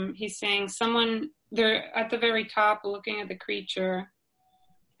 he's saying they're at the very top looking at the creature,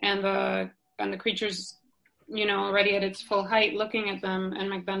 and the creature's, already at its full height looking at them, and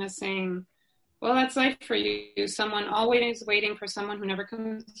McDoon is saying, Well, that's life for you. Someone always waiting for someone who never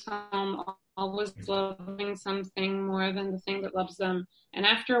comes home, always loving something more than the thing that loves them. And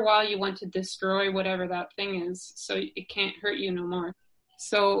after a while, you want to destroy whatever that thing is, so it can't hurt you no more.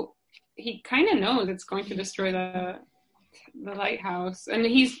 So he kind of knows it's going to destroy the lighthouse, and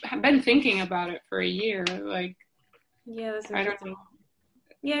he's been thinking about it for a year. Like, yeah, that's I don't interesting. know.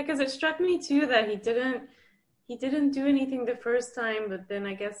 Yeah, because it struck me too that he didn't do anything the first time, but then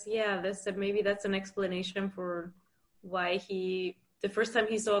I guess, yeah, maybe that's an explanation for why the first time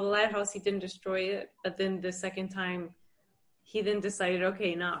he saw the lighthouse, he didn't destroy it, but then the second time, he then decided,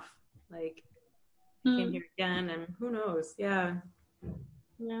 okay, enough. Like, he came here again, and who knows? Yeah.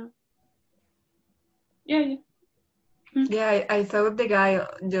 Yeah. Yeah. Yeah, I thought the guy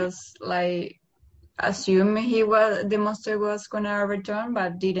just like assumed the monster was gonna return,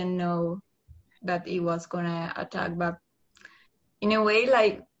 but didn't know that it was gonna attack. But in a way,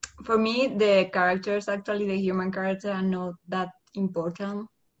 like for me, the characters, actually the human characters, are not that important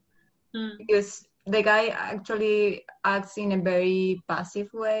because the guy actually acts in a very passive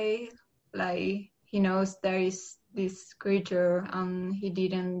way. Like he knows there is this creature and he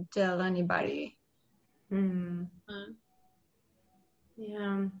didn't tell anybody.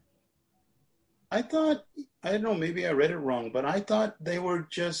 Yeah. I thought, I don't know, maybe I read it wrong, but I thought they were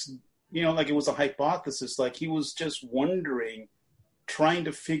just, like it was a hypothesis. Like he was just wondering, trying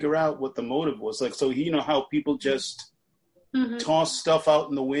to figure out what the motive was. Like, so how people just toss stuff out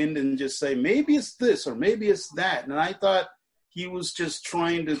in the wind and just say, maybe it's this or maybe it's that. And I thought he was just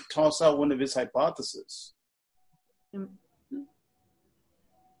trying to toss out one of his hypotheses.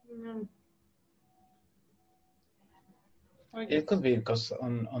 It could be because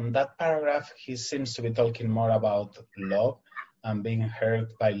on that paragraph, he seems to be talking more about love and being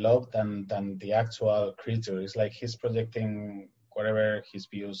hurt by love than the actual creature. It's like he's projecting whatever his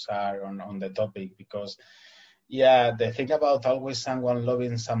views are on the topic because, yeah, the thing about always someone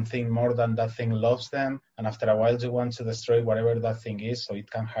loving something more than that thing loves them, and after a while you want to destroy whatever that thing is so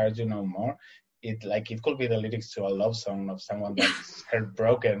it can hurt you no more. It could be the lyrics to a love song of someone that's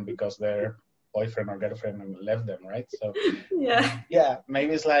heartbroken because their boyfriend or girlfriend left them, right? So yeah,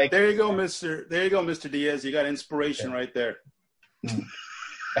 maybe it's like there you go, Mr. Diaz. You got inspiration right there.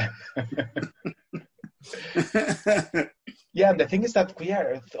 Yeah, the thing is that we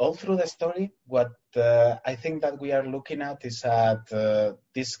are all through the story. What I think that we are looking at is at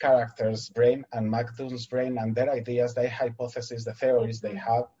this character's brain and McDoon's brain and their ideas, their hypotheses, the theories they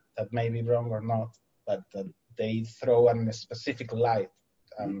have that may be wrong or not, but they throw in a specific light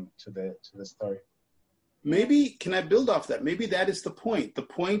to the story. Maybe, can I build off that? Maybe that is the point. The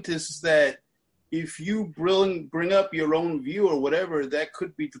point is that if you bring up your own view or whatever, that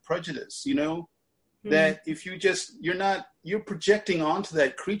could be the prejudice, that if you're projecting onto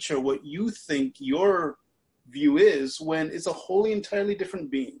that creature what you think your view is when it's a wholly entirely different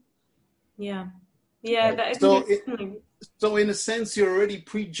being. Yeah. So in a sense, you're already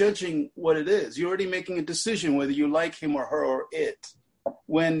prejudging what it is. You're already making a decision whether you like him or her or it,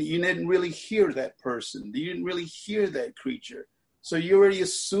 when you didn't really hear that person. You didn't really hear that creature. So you're already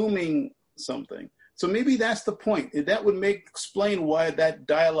assuming something. So maybe that's the point. That would explain why that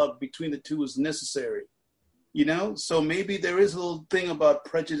dialogue between the two is necessary. So maybe there is a little thing about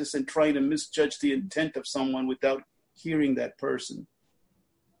prejudice and trying to misjudge the intent of someone without hearing that person.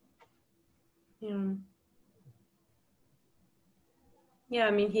 Yeah,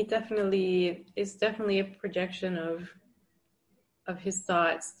 I mean, he is definitely a projection of his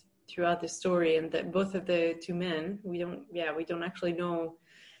thoughts throughout the story, and that both of the two men, we don't actually know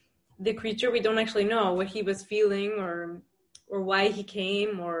the creature. We don't actually know what he was feeling or why he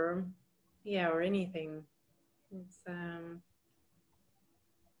came or anything. It's I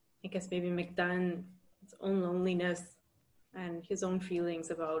guess maybe McDoon's own loneliness and his own feelings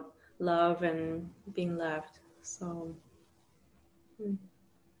about love and being left. So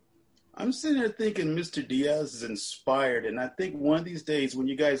I'm sitting there thinking Mr. Diaz is inspired, and I think one of these days when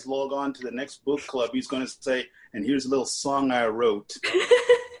you guys log on to the next book club, he's going to say, and here's a little song I wrote.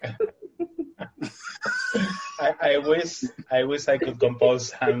 I wish I could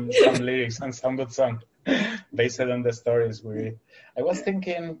compose some lyrics and some good song based on the stories we read. I was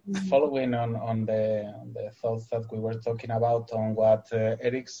thinking, following on the thoughts that we were talking about on what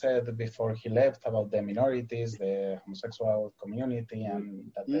Eric said before he left about the minorities, the homosexual community,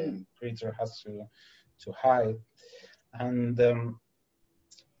 and that the creature has to hide. And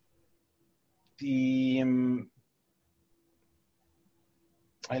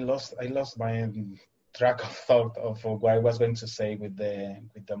I lost my track of thought of what I was going to say with the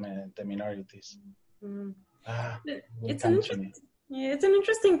minorities. It's an Yeah, it's an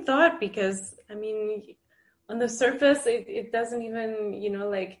interesting thought because, I mean, on the surface, it doesn't even,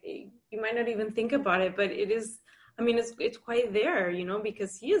 like, you might not even think about it, but it is, I mean, it's quite there,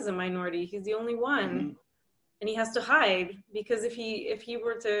 because he is a minority. He's the only one. Mm-hmm. And he has to hide, because if he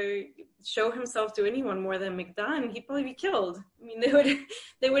were to show himself to anyone more than McDunn, he'd probably be killed. I mean,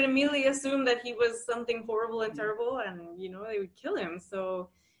 they would immediately assume that he was something horrible and terrible, and they would kill him. So,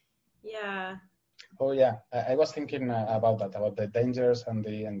 yeah. Oh yeah, I was thinking about that, about the dangers and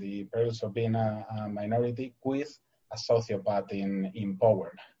the perils of being a minority with a sociopath in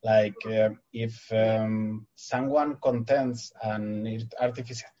power. Like if someone contends an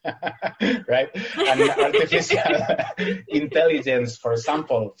artificial, right, an artificial intelligence, for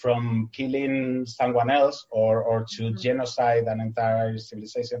example, from killing someone else or to genocide an entire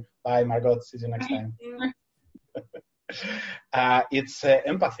civilization. Bye, Margot. See you next time. It's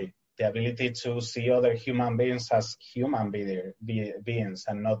empathy. The ability to see other human beings as human beings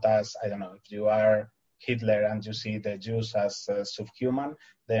and not as, I don't know, if you are Hitler and you see the Jews as subhuman,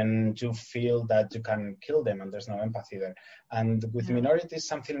 then you feel that you can kill them and there's no empathy there. And with minorities,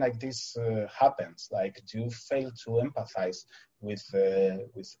 something like this happens. Like you fail to empathize with the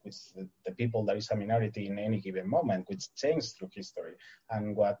people that is a minority in any given moment, which changes through history.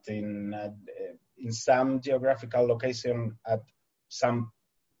 And what in some geographical location at some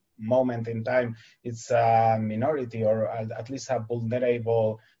moment in time, it's a minority or at least a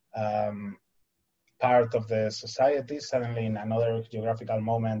vulnerable part of the society. Suddenly in another geographical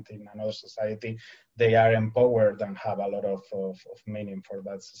moment in another society, they are empowered and have a lot of meaning for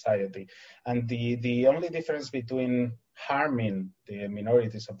that society. And the only difference between harming the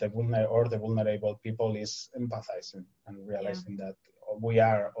minorities of the vulnerable people is empathizing and realizing that we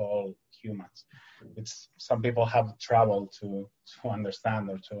are all humans, which some people have trouble to understand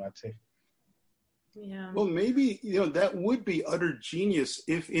or to achieve. Yeah. Well, maybe, that would be utter genius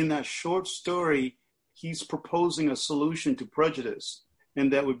if in that short story, he's proposing a solution to prejudice,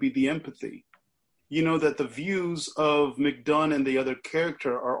 and that would be the empathy. That the views of McDunn and the other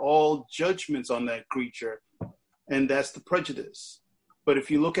character are all judgments on that creature, and that's the prejudice. But if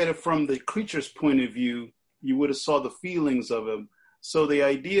you look at it from the creature's point of view, you would have saw the feelings of him. So the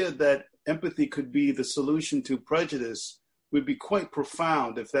idea that empathy could be the solution to prejudice would be quite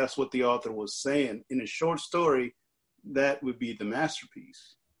profound if that's what the author was saying. In a short story, that would be the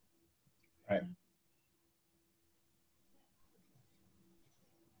masterpiece. Right.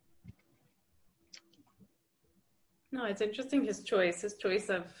 No, it's interesting, his choice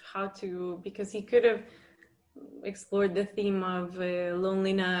of how to, because he could have explored the theme of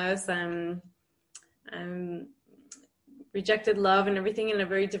loneliness and rejected love and everything in a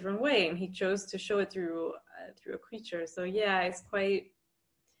very different way, and he chose to show it through a creature. So yeah, it's quite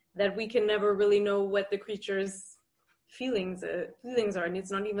that we can never really know what the creature's feelings are, and it's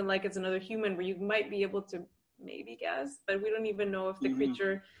not even like it's another human where you might be able to maybe guess, but we don't even know if the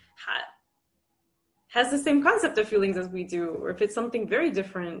creature has the same concept of feelings as we do, or if it's something very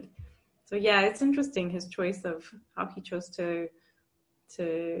different. So yeah, it's interesting, his choice of how he chose to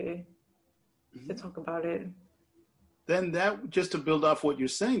talk about it. Then that, just to build off what you're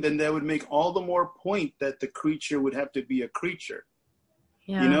saying, then that would make all the more point that the creature would have to be a creature.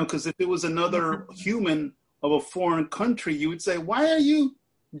 Yeah. Because if it was another human of a foreign country, you would say, why are you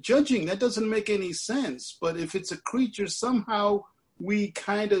judging? That doesn't make any sense. But if it's a creature, somehow we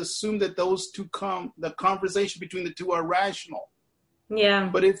kind of assume that those two the conversation between the two are rational. Yeah.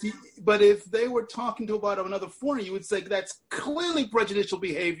 But if they were talking about another foreigner, you would say that's clearly prejudicial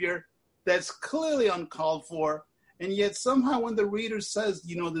behavior. That's clearly uncalled for. And yet somehow when the reader says,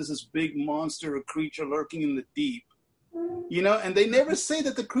 there's this big monster or creature lurking in the deep, and they never say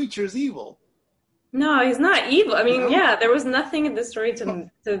that the creature is evil. No, he's not evil. I mean, there was nothing in the story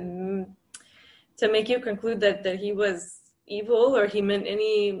to make you conclude that he was evil or he meant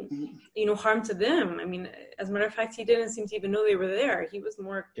any, harm to them. I mean, as a matter of fact, he didn't seem to even know they were there. He was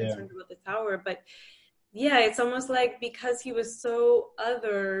more concerned about the tower. But yeah, it's almost like because he was so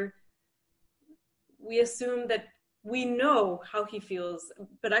other, we assume that we know how he feels,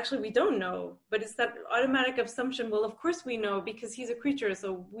 but actually we don't know. But it's that automatic assumption, well, of course we know because he's a creature,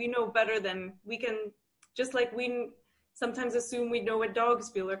 so we know better than we can, just like we sometimes assume we know what dogs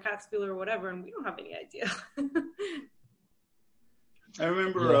feel or cats feel or whatever, and we don't have any idea. I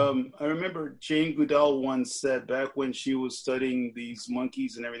remember Jane Goodall once said, back when she was studying these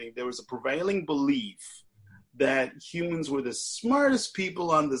monkeys and everything, there was a prevailing belief that humans were the smartest people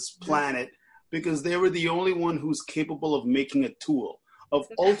on this planet because they were the only one who's capable of making a tool, of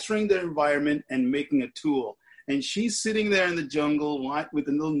altering their environment and making a tool. And she's sitting there in the jungle with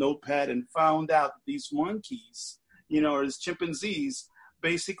a little notepad and found out these monkeys, or his chimpanzees,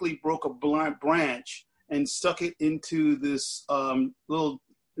 basically broke a branch and stuck it into this little,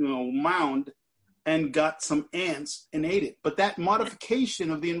 mound and got some ants and ate it. But that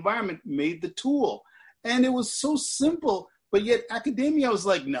modification of the environment made the tool. And it was so simple, but yet academia was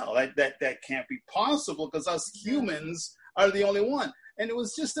like, no, that can't be possible because us humans are the only one. And it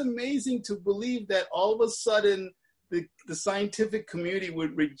was just amazing to believe that all of a sudden the scientific community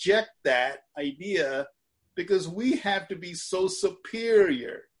would reject that idea because we have to be so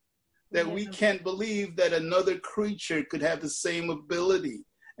superior that we can't believe that another creature could have the same ability.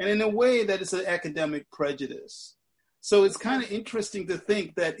 And in a way, that is an academic prejudice. So it's kind of interesting to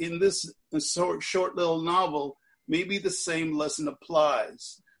think that in this short little novel, maybe the same lesson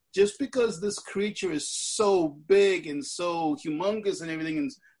applies. Just because this creature is so big and so humongous and everything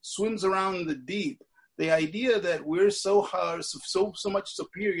and swims around in the deep, the idea that we're so much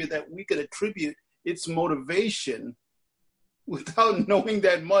superior that we could attribute its motivation without knowing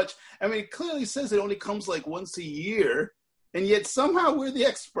that much. I mean, it clearly says it only comes like once a year, and yet somehow we're the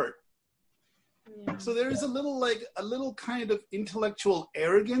expert. Yeah. So there is a little kind of intellectual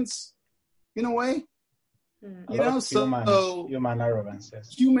arrogance in a way. Human arrogance. Yes.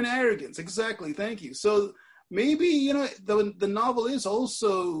 Human arrogance, exactly. Thank you. So maybe, the novel is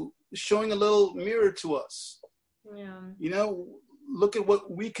also showing a little mirror to us. Yeah. Look at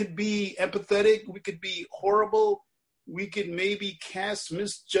what we could be empathetic, we could be horrible, we could maybe cast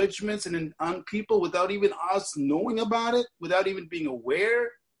misjudgments on people without even us knowing about it, without even being aware,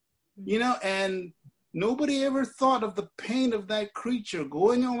 and nobody ever thought of the pain of that creature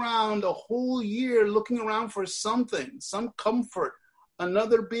going around a whole year looking around for something, some comfort,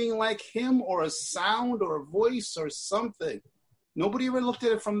 another being like him or a sound or a voice or something. Nobody ever looked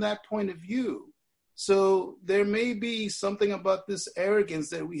at it from that point of view. So there may be something about this arrogance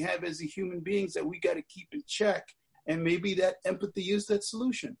that we have as human beings that we got to keep in check. And maybe that empathy is that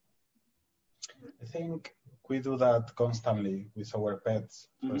solution. I think we do that constantly with our pets,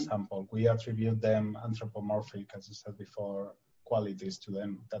 for example. We attribute them anthropomorphic, as you said before, qualities to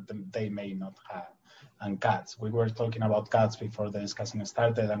them that they may not have. And cats. We were talking about cats before the discussion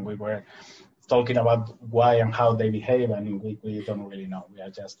started, and we were talking about why and how they behave, and we don't really know. We are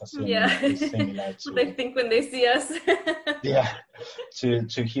just assuming that it's similar to... They think when they see us.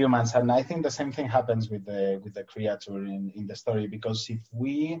 to humans. And I think the same thing happens with the creature in the story, because if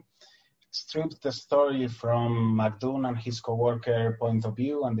we strip the story from McDoon and his co-worker point of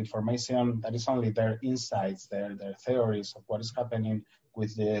view and the information that is only their insights, their theories of what is happening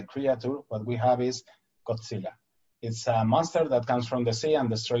with the creature, what we have is Godzilla. It's a monster that comes from the sea and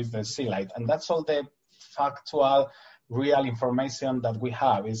destroys the sea light. And that's all the factual, real information that we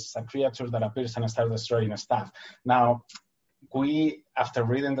have. Is a creature that appears and starts destroying stuff. Now, we, after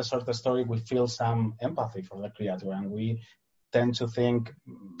reading the short story, we feel some empathy for the creature, and we tend to think,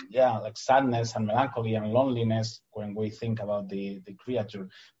 like sadness and melancholy and loneliness when we think about the creature.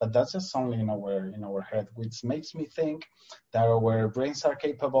 But that's just only in our head, which makes me think that our brains are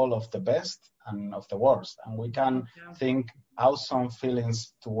capable of the best and of the worst. And we can think awesome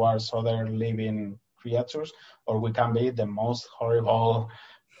feelings towards other living creatures, or we can be the most horrible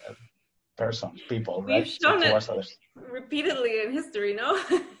people, We've right? shown it others. Repeatedly in history, no?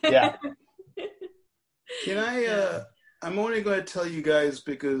 Yeah. Can I... I'm only going to tell you guys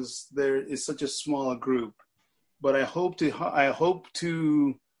because there is such a small group, but I hope to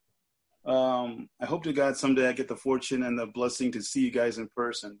God someday I get the fortune and the blessing to see you guys in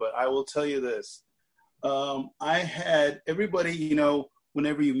person. But I will tell you this. I had everybody,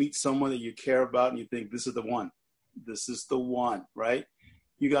 whenever you meet someone that you care about and you think this is the one, right?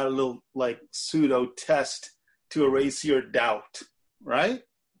 You got a little pseudo test to erase your doubt, right?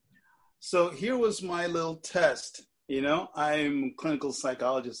 So here was my little test. I'm a clinical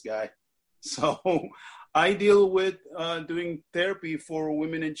psychologist guy. So I deal with doing therapy for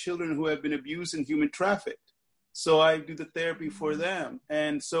women and children who have been abused and human trafficked. So I do the therapy for them.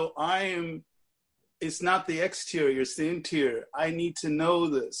 And so it's not the exterior, it's the interior. I need to know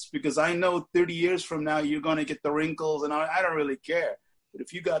this because I know 30 years from now, you're going to get the wrinkles and I don't really care. But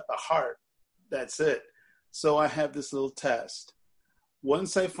if you got the heart, that's it. So I have this little test.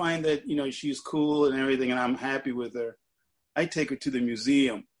 Once I find that, she's cool and everything and I'm happy with her, I take her to the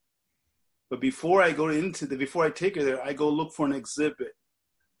museum. But before I take her there, I go look for an exhibit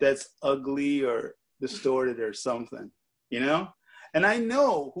that's ugly or distorted or something, And I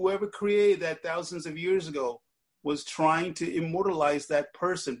know whoever created that thousands of years ago was trying to immortalize that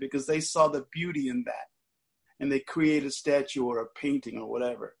person because they saw the beauty in that. And they create a statue or a painting or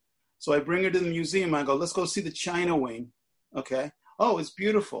whatever. So I bring her to the museum. I go, let's go see the China wing. Okay. Oh, it's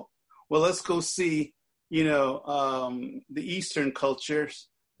beautiful. Well, let's go see the Eastern cultures.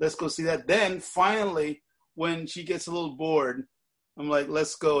 Let's go see that. Then finally, when she gets a little bored, I'm like,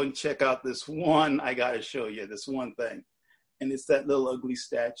 let's go and check out this one. I got to show you this one thing. And it's that little ugly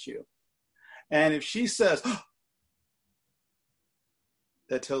statue. And if she says, oh,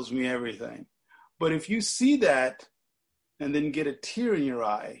 that tells me everything. But if you see that and then get a tear in your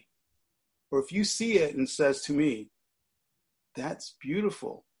eye, or if you see it and says to me, that's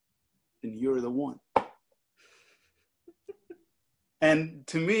beautiful, then you're the one. And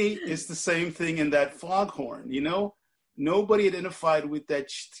to me, it's the same thing in that foghorn, Nobody identified with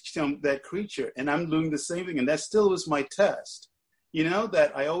that creature, and I'm doing the same thing, and that still was my test.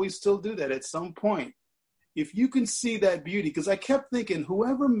 That I always still do that at some point. If you can see that beauty, because I kept thinking,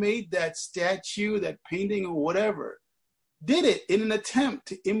 whoever made that statue, that painting, or whatever, did it in an attempt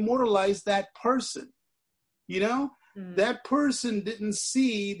to immortalize that person. That person didn't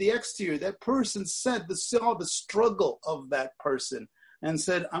see the exterior. That person saw the struggle of that person and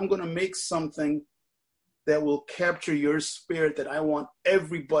said, I'm going to make something that will capture your spirit, that I want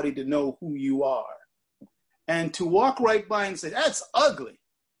everybody to know who you are. And to walk right by and say, that's ugly,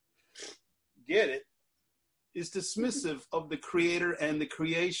 get it, is dismissive of the creator and the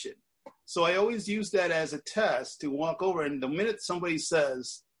creation. So I always use that as a test to walk over. And the minute somebody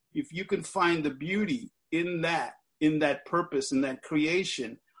says, if you can find the beauty in that purpose, in that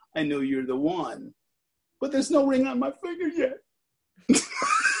creation, I know you're the one. But there's no ring on my finger yet.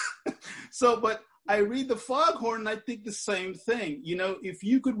 But I read the foghorn and I think the same thing. If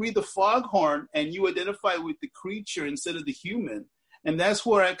you could read the foghorn and you identify with the creature instead of the human, and that's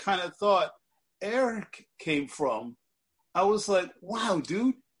where I kind of thought Eric came from. I was like, wow,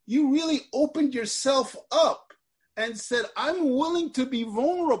 dude, you really opened yourself up and said, I'm willing to be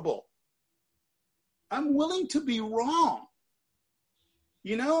vulnerable. I'm willing to be wrong,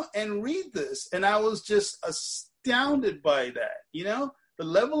 and read this. And I was just astounded by that, the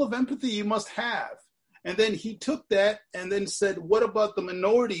level of empathy you must have. And then he took that and then said, what about the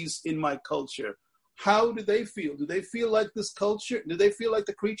minorities in my culture? How do they feel? Do they feel like this culture? Do they feel like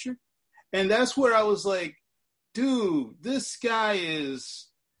the creature? And that's where I was like, dude, this guy is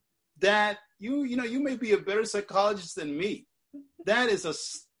that, you may be a better psychologist than me. That is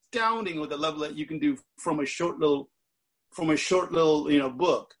astounding with the level that you can do from a short little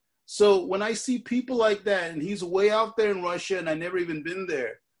book. So when I see people like that, and he's way out there in Russia and I never even been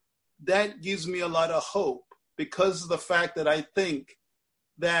there, that gives me a lot of hope, because of the fact that I think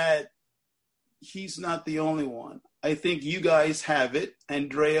that he's not the only one. I think you guys have it.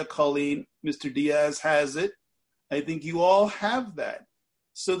 Andrea, Colleen, Mr. Diaz has it. I think you all have that.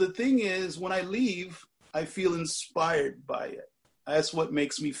 So the thing is, when I leave, I feel inspired by it. That's what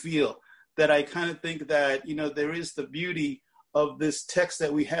makes me feel that I kind of think that, there is the beauty of this text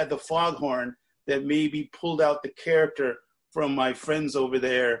that we had, the foghorn, that maybe pulled out the character from my friends over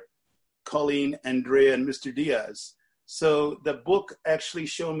there, Colleen, Andrea, and Mr. Diaz. So the book actually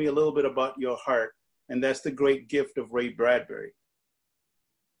showed me a little bit about your heart, and that's the great gift of Ray Bradbury.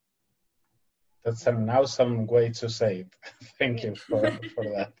 That's an awesome way to say it. Thank you for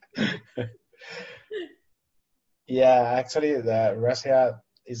that. Yeah, actually, Russia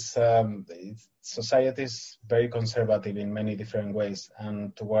is society is very conservative in many different ways,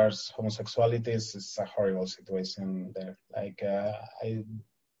 and towards homosexualities, it's a horrible situation there. Like I've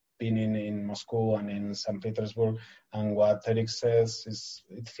been in Moscow and in St. Petersburg, and what Eric says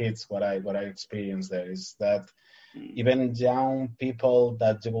it fits what I experienced there. Is that even young people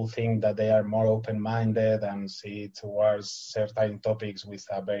that you will think that they are more open-minded and see towards certain topics with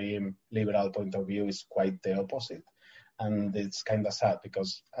a very liberal point of view is quite the opposite. And it's kind of sad,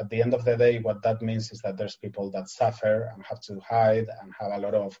 because at the end of the day, what that means is that there's people that suffer and have to hide and have a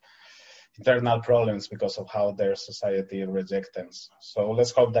lot of internal problems because of how their society rejects them. So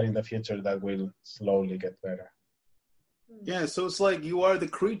let's hope that in the future that will slowly get better. Yeah, so it's like you are the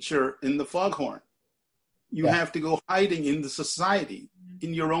creature in the foghorn. You have to go hiding in the society.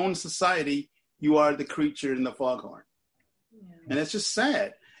 In your own society, you are the creature in the foghorn. Yeah. And it's just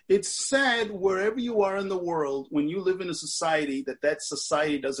sad. It's sad wherever you are in the world, when you live in a society, that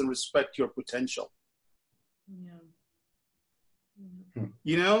society doesn't respect your potential. Yeah.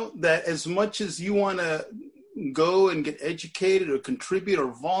 That as much as you want to go and get educated or contribute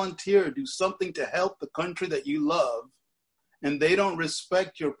or volunteer or do something to help the country that you love, and they don't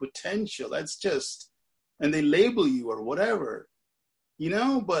respect your potential, that's just... and they label you or whatever,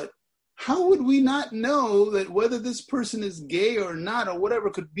 but how would we not know that whether this person is gay or not or whatever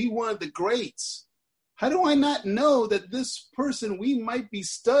could be one of the greats? How do I not know that this person we might be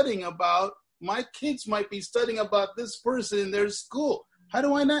studying about, my kids might be studying about this person in their school? How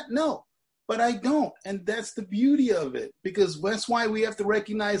do I not know? but I don't. And that's the beauty of it, because that's why we have to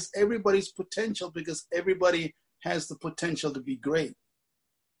recognize everybody's potential, because everybody has the potential to be great.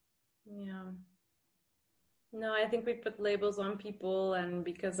 Yeah. No, I think we put labels on people, and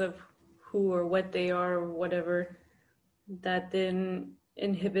because of who or what they are or whatever, that then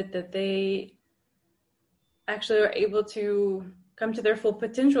inhibit that they actually are able to come to their full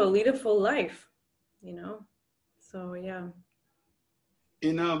potential, lead a full life, you know? So, yeah.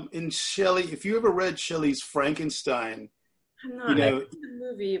 In Shelley, if you ever read Shelley's Frankenstein, I'm not. You know, I read the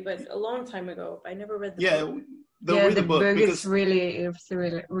movie, but a long time ago. I never read the book. Read the book because it's really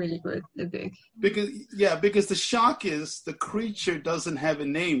good. The book. Because the shock is the creature doesn't have a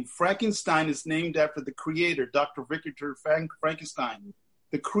name. Frankenstein is named after the creator, Dr. Victor Frankenstein.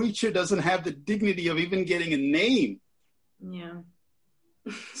 The creature doesn't have the dignity of even getting a name. Yeah.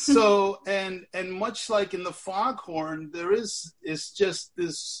 So and much like in the Foghorn, it's just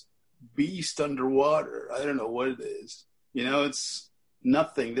this beast underwater. I don't know what it is. You know, it's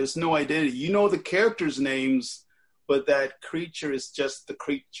nothing. There's no identity. You know the characters' names, but that creature is just the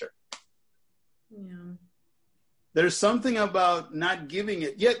creature. Yeah. There's something about not giving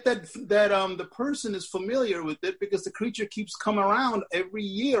it, yet that the person is familiar with it because the creature keeps coming around every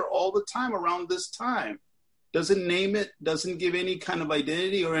year, all the time around this time. Doesn't name it, doesn't give any kind of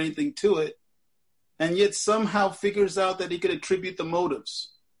identity or anything to it, and yet somehow figures out that he could attribute the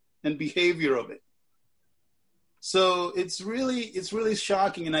motives and behavior of it. So it's really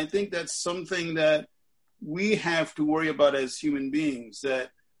shocking, and I think that's something that we have to worry about as human beings,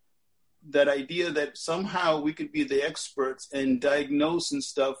 that idea that somehow we could be the experts and diagnose and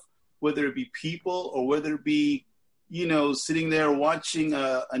stuff, whether it be people or whether it be, you know, sitting there watching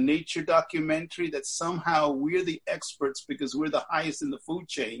a nature documentary, that somehow we're the experts because we're the highest in the food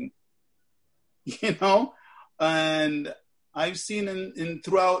chain, you know? And I've seen in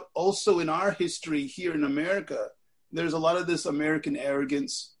throughout also in our history here in America, there's a lot of this American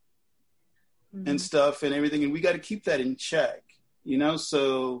arrogance and stuff and everything, and we got to keep that in check, you know?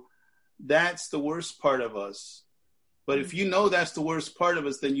 So that's the worst part of us. But if you know that's the worst part of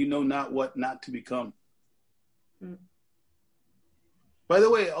us, then you know what not to become. By the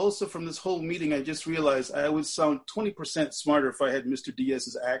way, also from this whole meeting, I just realized I would sound 20% smarter if I had Mr.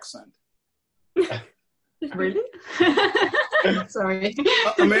 Diaz's accent. Really? Sorry.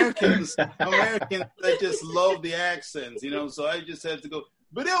 Americans, they just love the accents, you know, so I just had to go,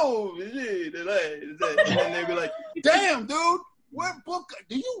 and then they'd be like, damn, dude, what book?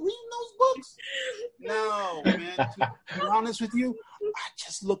 Do you read those books? No, man, to be honest with you, I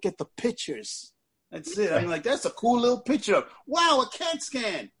just look at the pictures. That's it. I'm like, that's a cool little picture. Wow, a CAT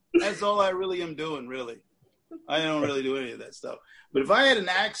scan. That's all I really am doing, really. I don't really do any of that stuff. But if I had an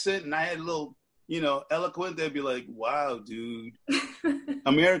accent and I had a little, you know, eloquent, they'd be like, wow, dude.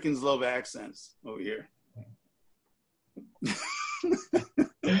 Americans love accents over here.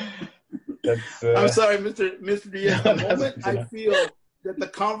 I'm sorry, Mr. Diaz. The moment I feel that the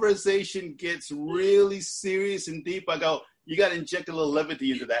conversation gets really serious and deep, I go, you got to inject a little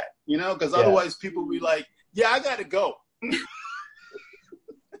levity into that, you know, because otherwise people will be like, yeah, I got to go.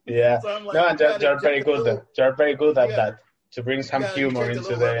 Yeah. So like, no, you're very good. You're very good at that, to bring some humor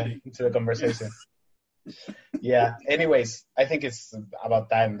into the conversation. Yeah. Anyways, I think it's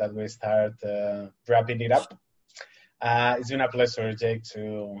about time that we start wrapping it up. It's been a pleasure, Jake,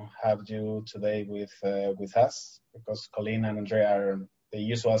 to have you today with us, because Colleen and Andrea are the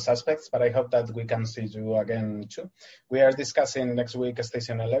usual suspects, but I hope that we can see you again too. We are discussing next week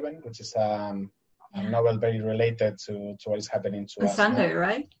Station 11, which is a novel very related to what is happening to us. On Sunday, now.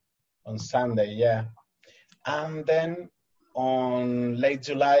 Right? On Sunday, yeah. And then on late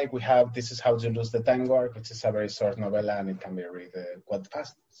July, we have This Is How You Lose the Time War, which is a very short novella, and it can be read quite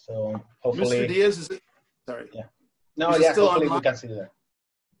fast. So hopefully... Mr. Diaz, is it? Sorry. Yeah. No, yeah, hopefully we can see you there.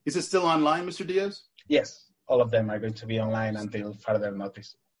 Is it still online, Mr. Diaz? Yes. All of them are going to be online until further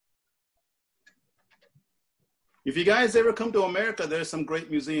notice. If you guys ever come to America, there's some great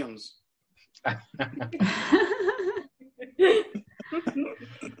museums.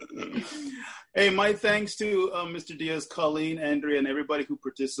 Hey, my thanks to Mr. Diaz, Colleen, Andrea, and everybody who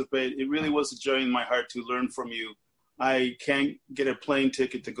participated. It really was a joy in my heart to learn from you. I can't get a plane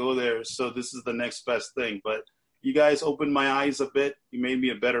ticket to go there, so this is the next best thing. But you guys opened my eyes a bit. You made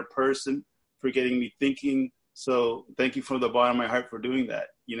me a better person for getting me thinking. So thank you from the bottom of my heart for doing that.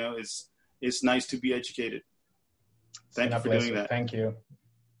 You know, it's nice to be educated. Thank you for doing that. Thank you.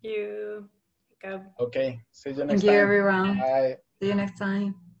 Thank you. Okay. See you next time. Thank you, everyone. Bye. See you next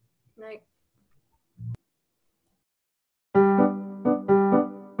time. Night.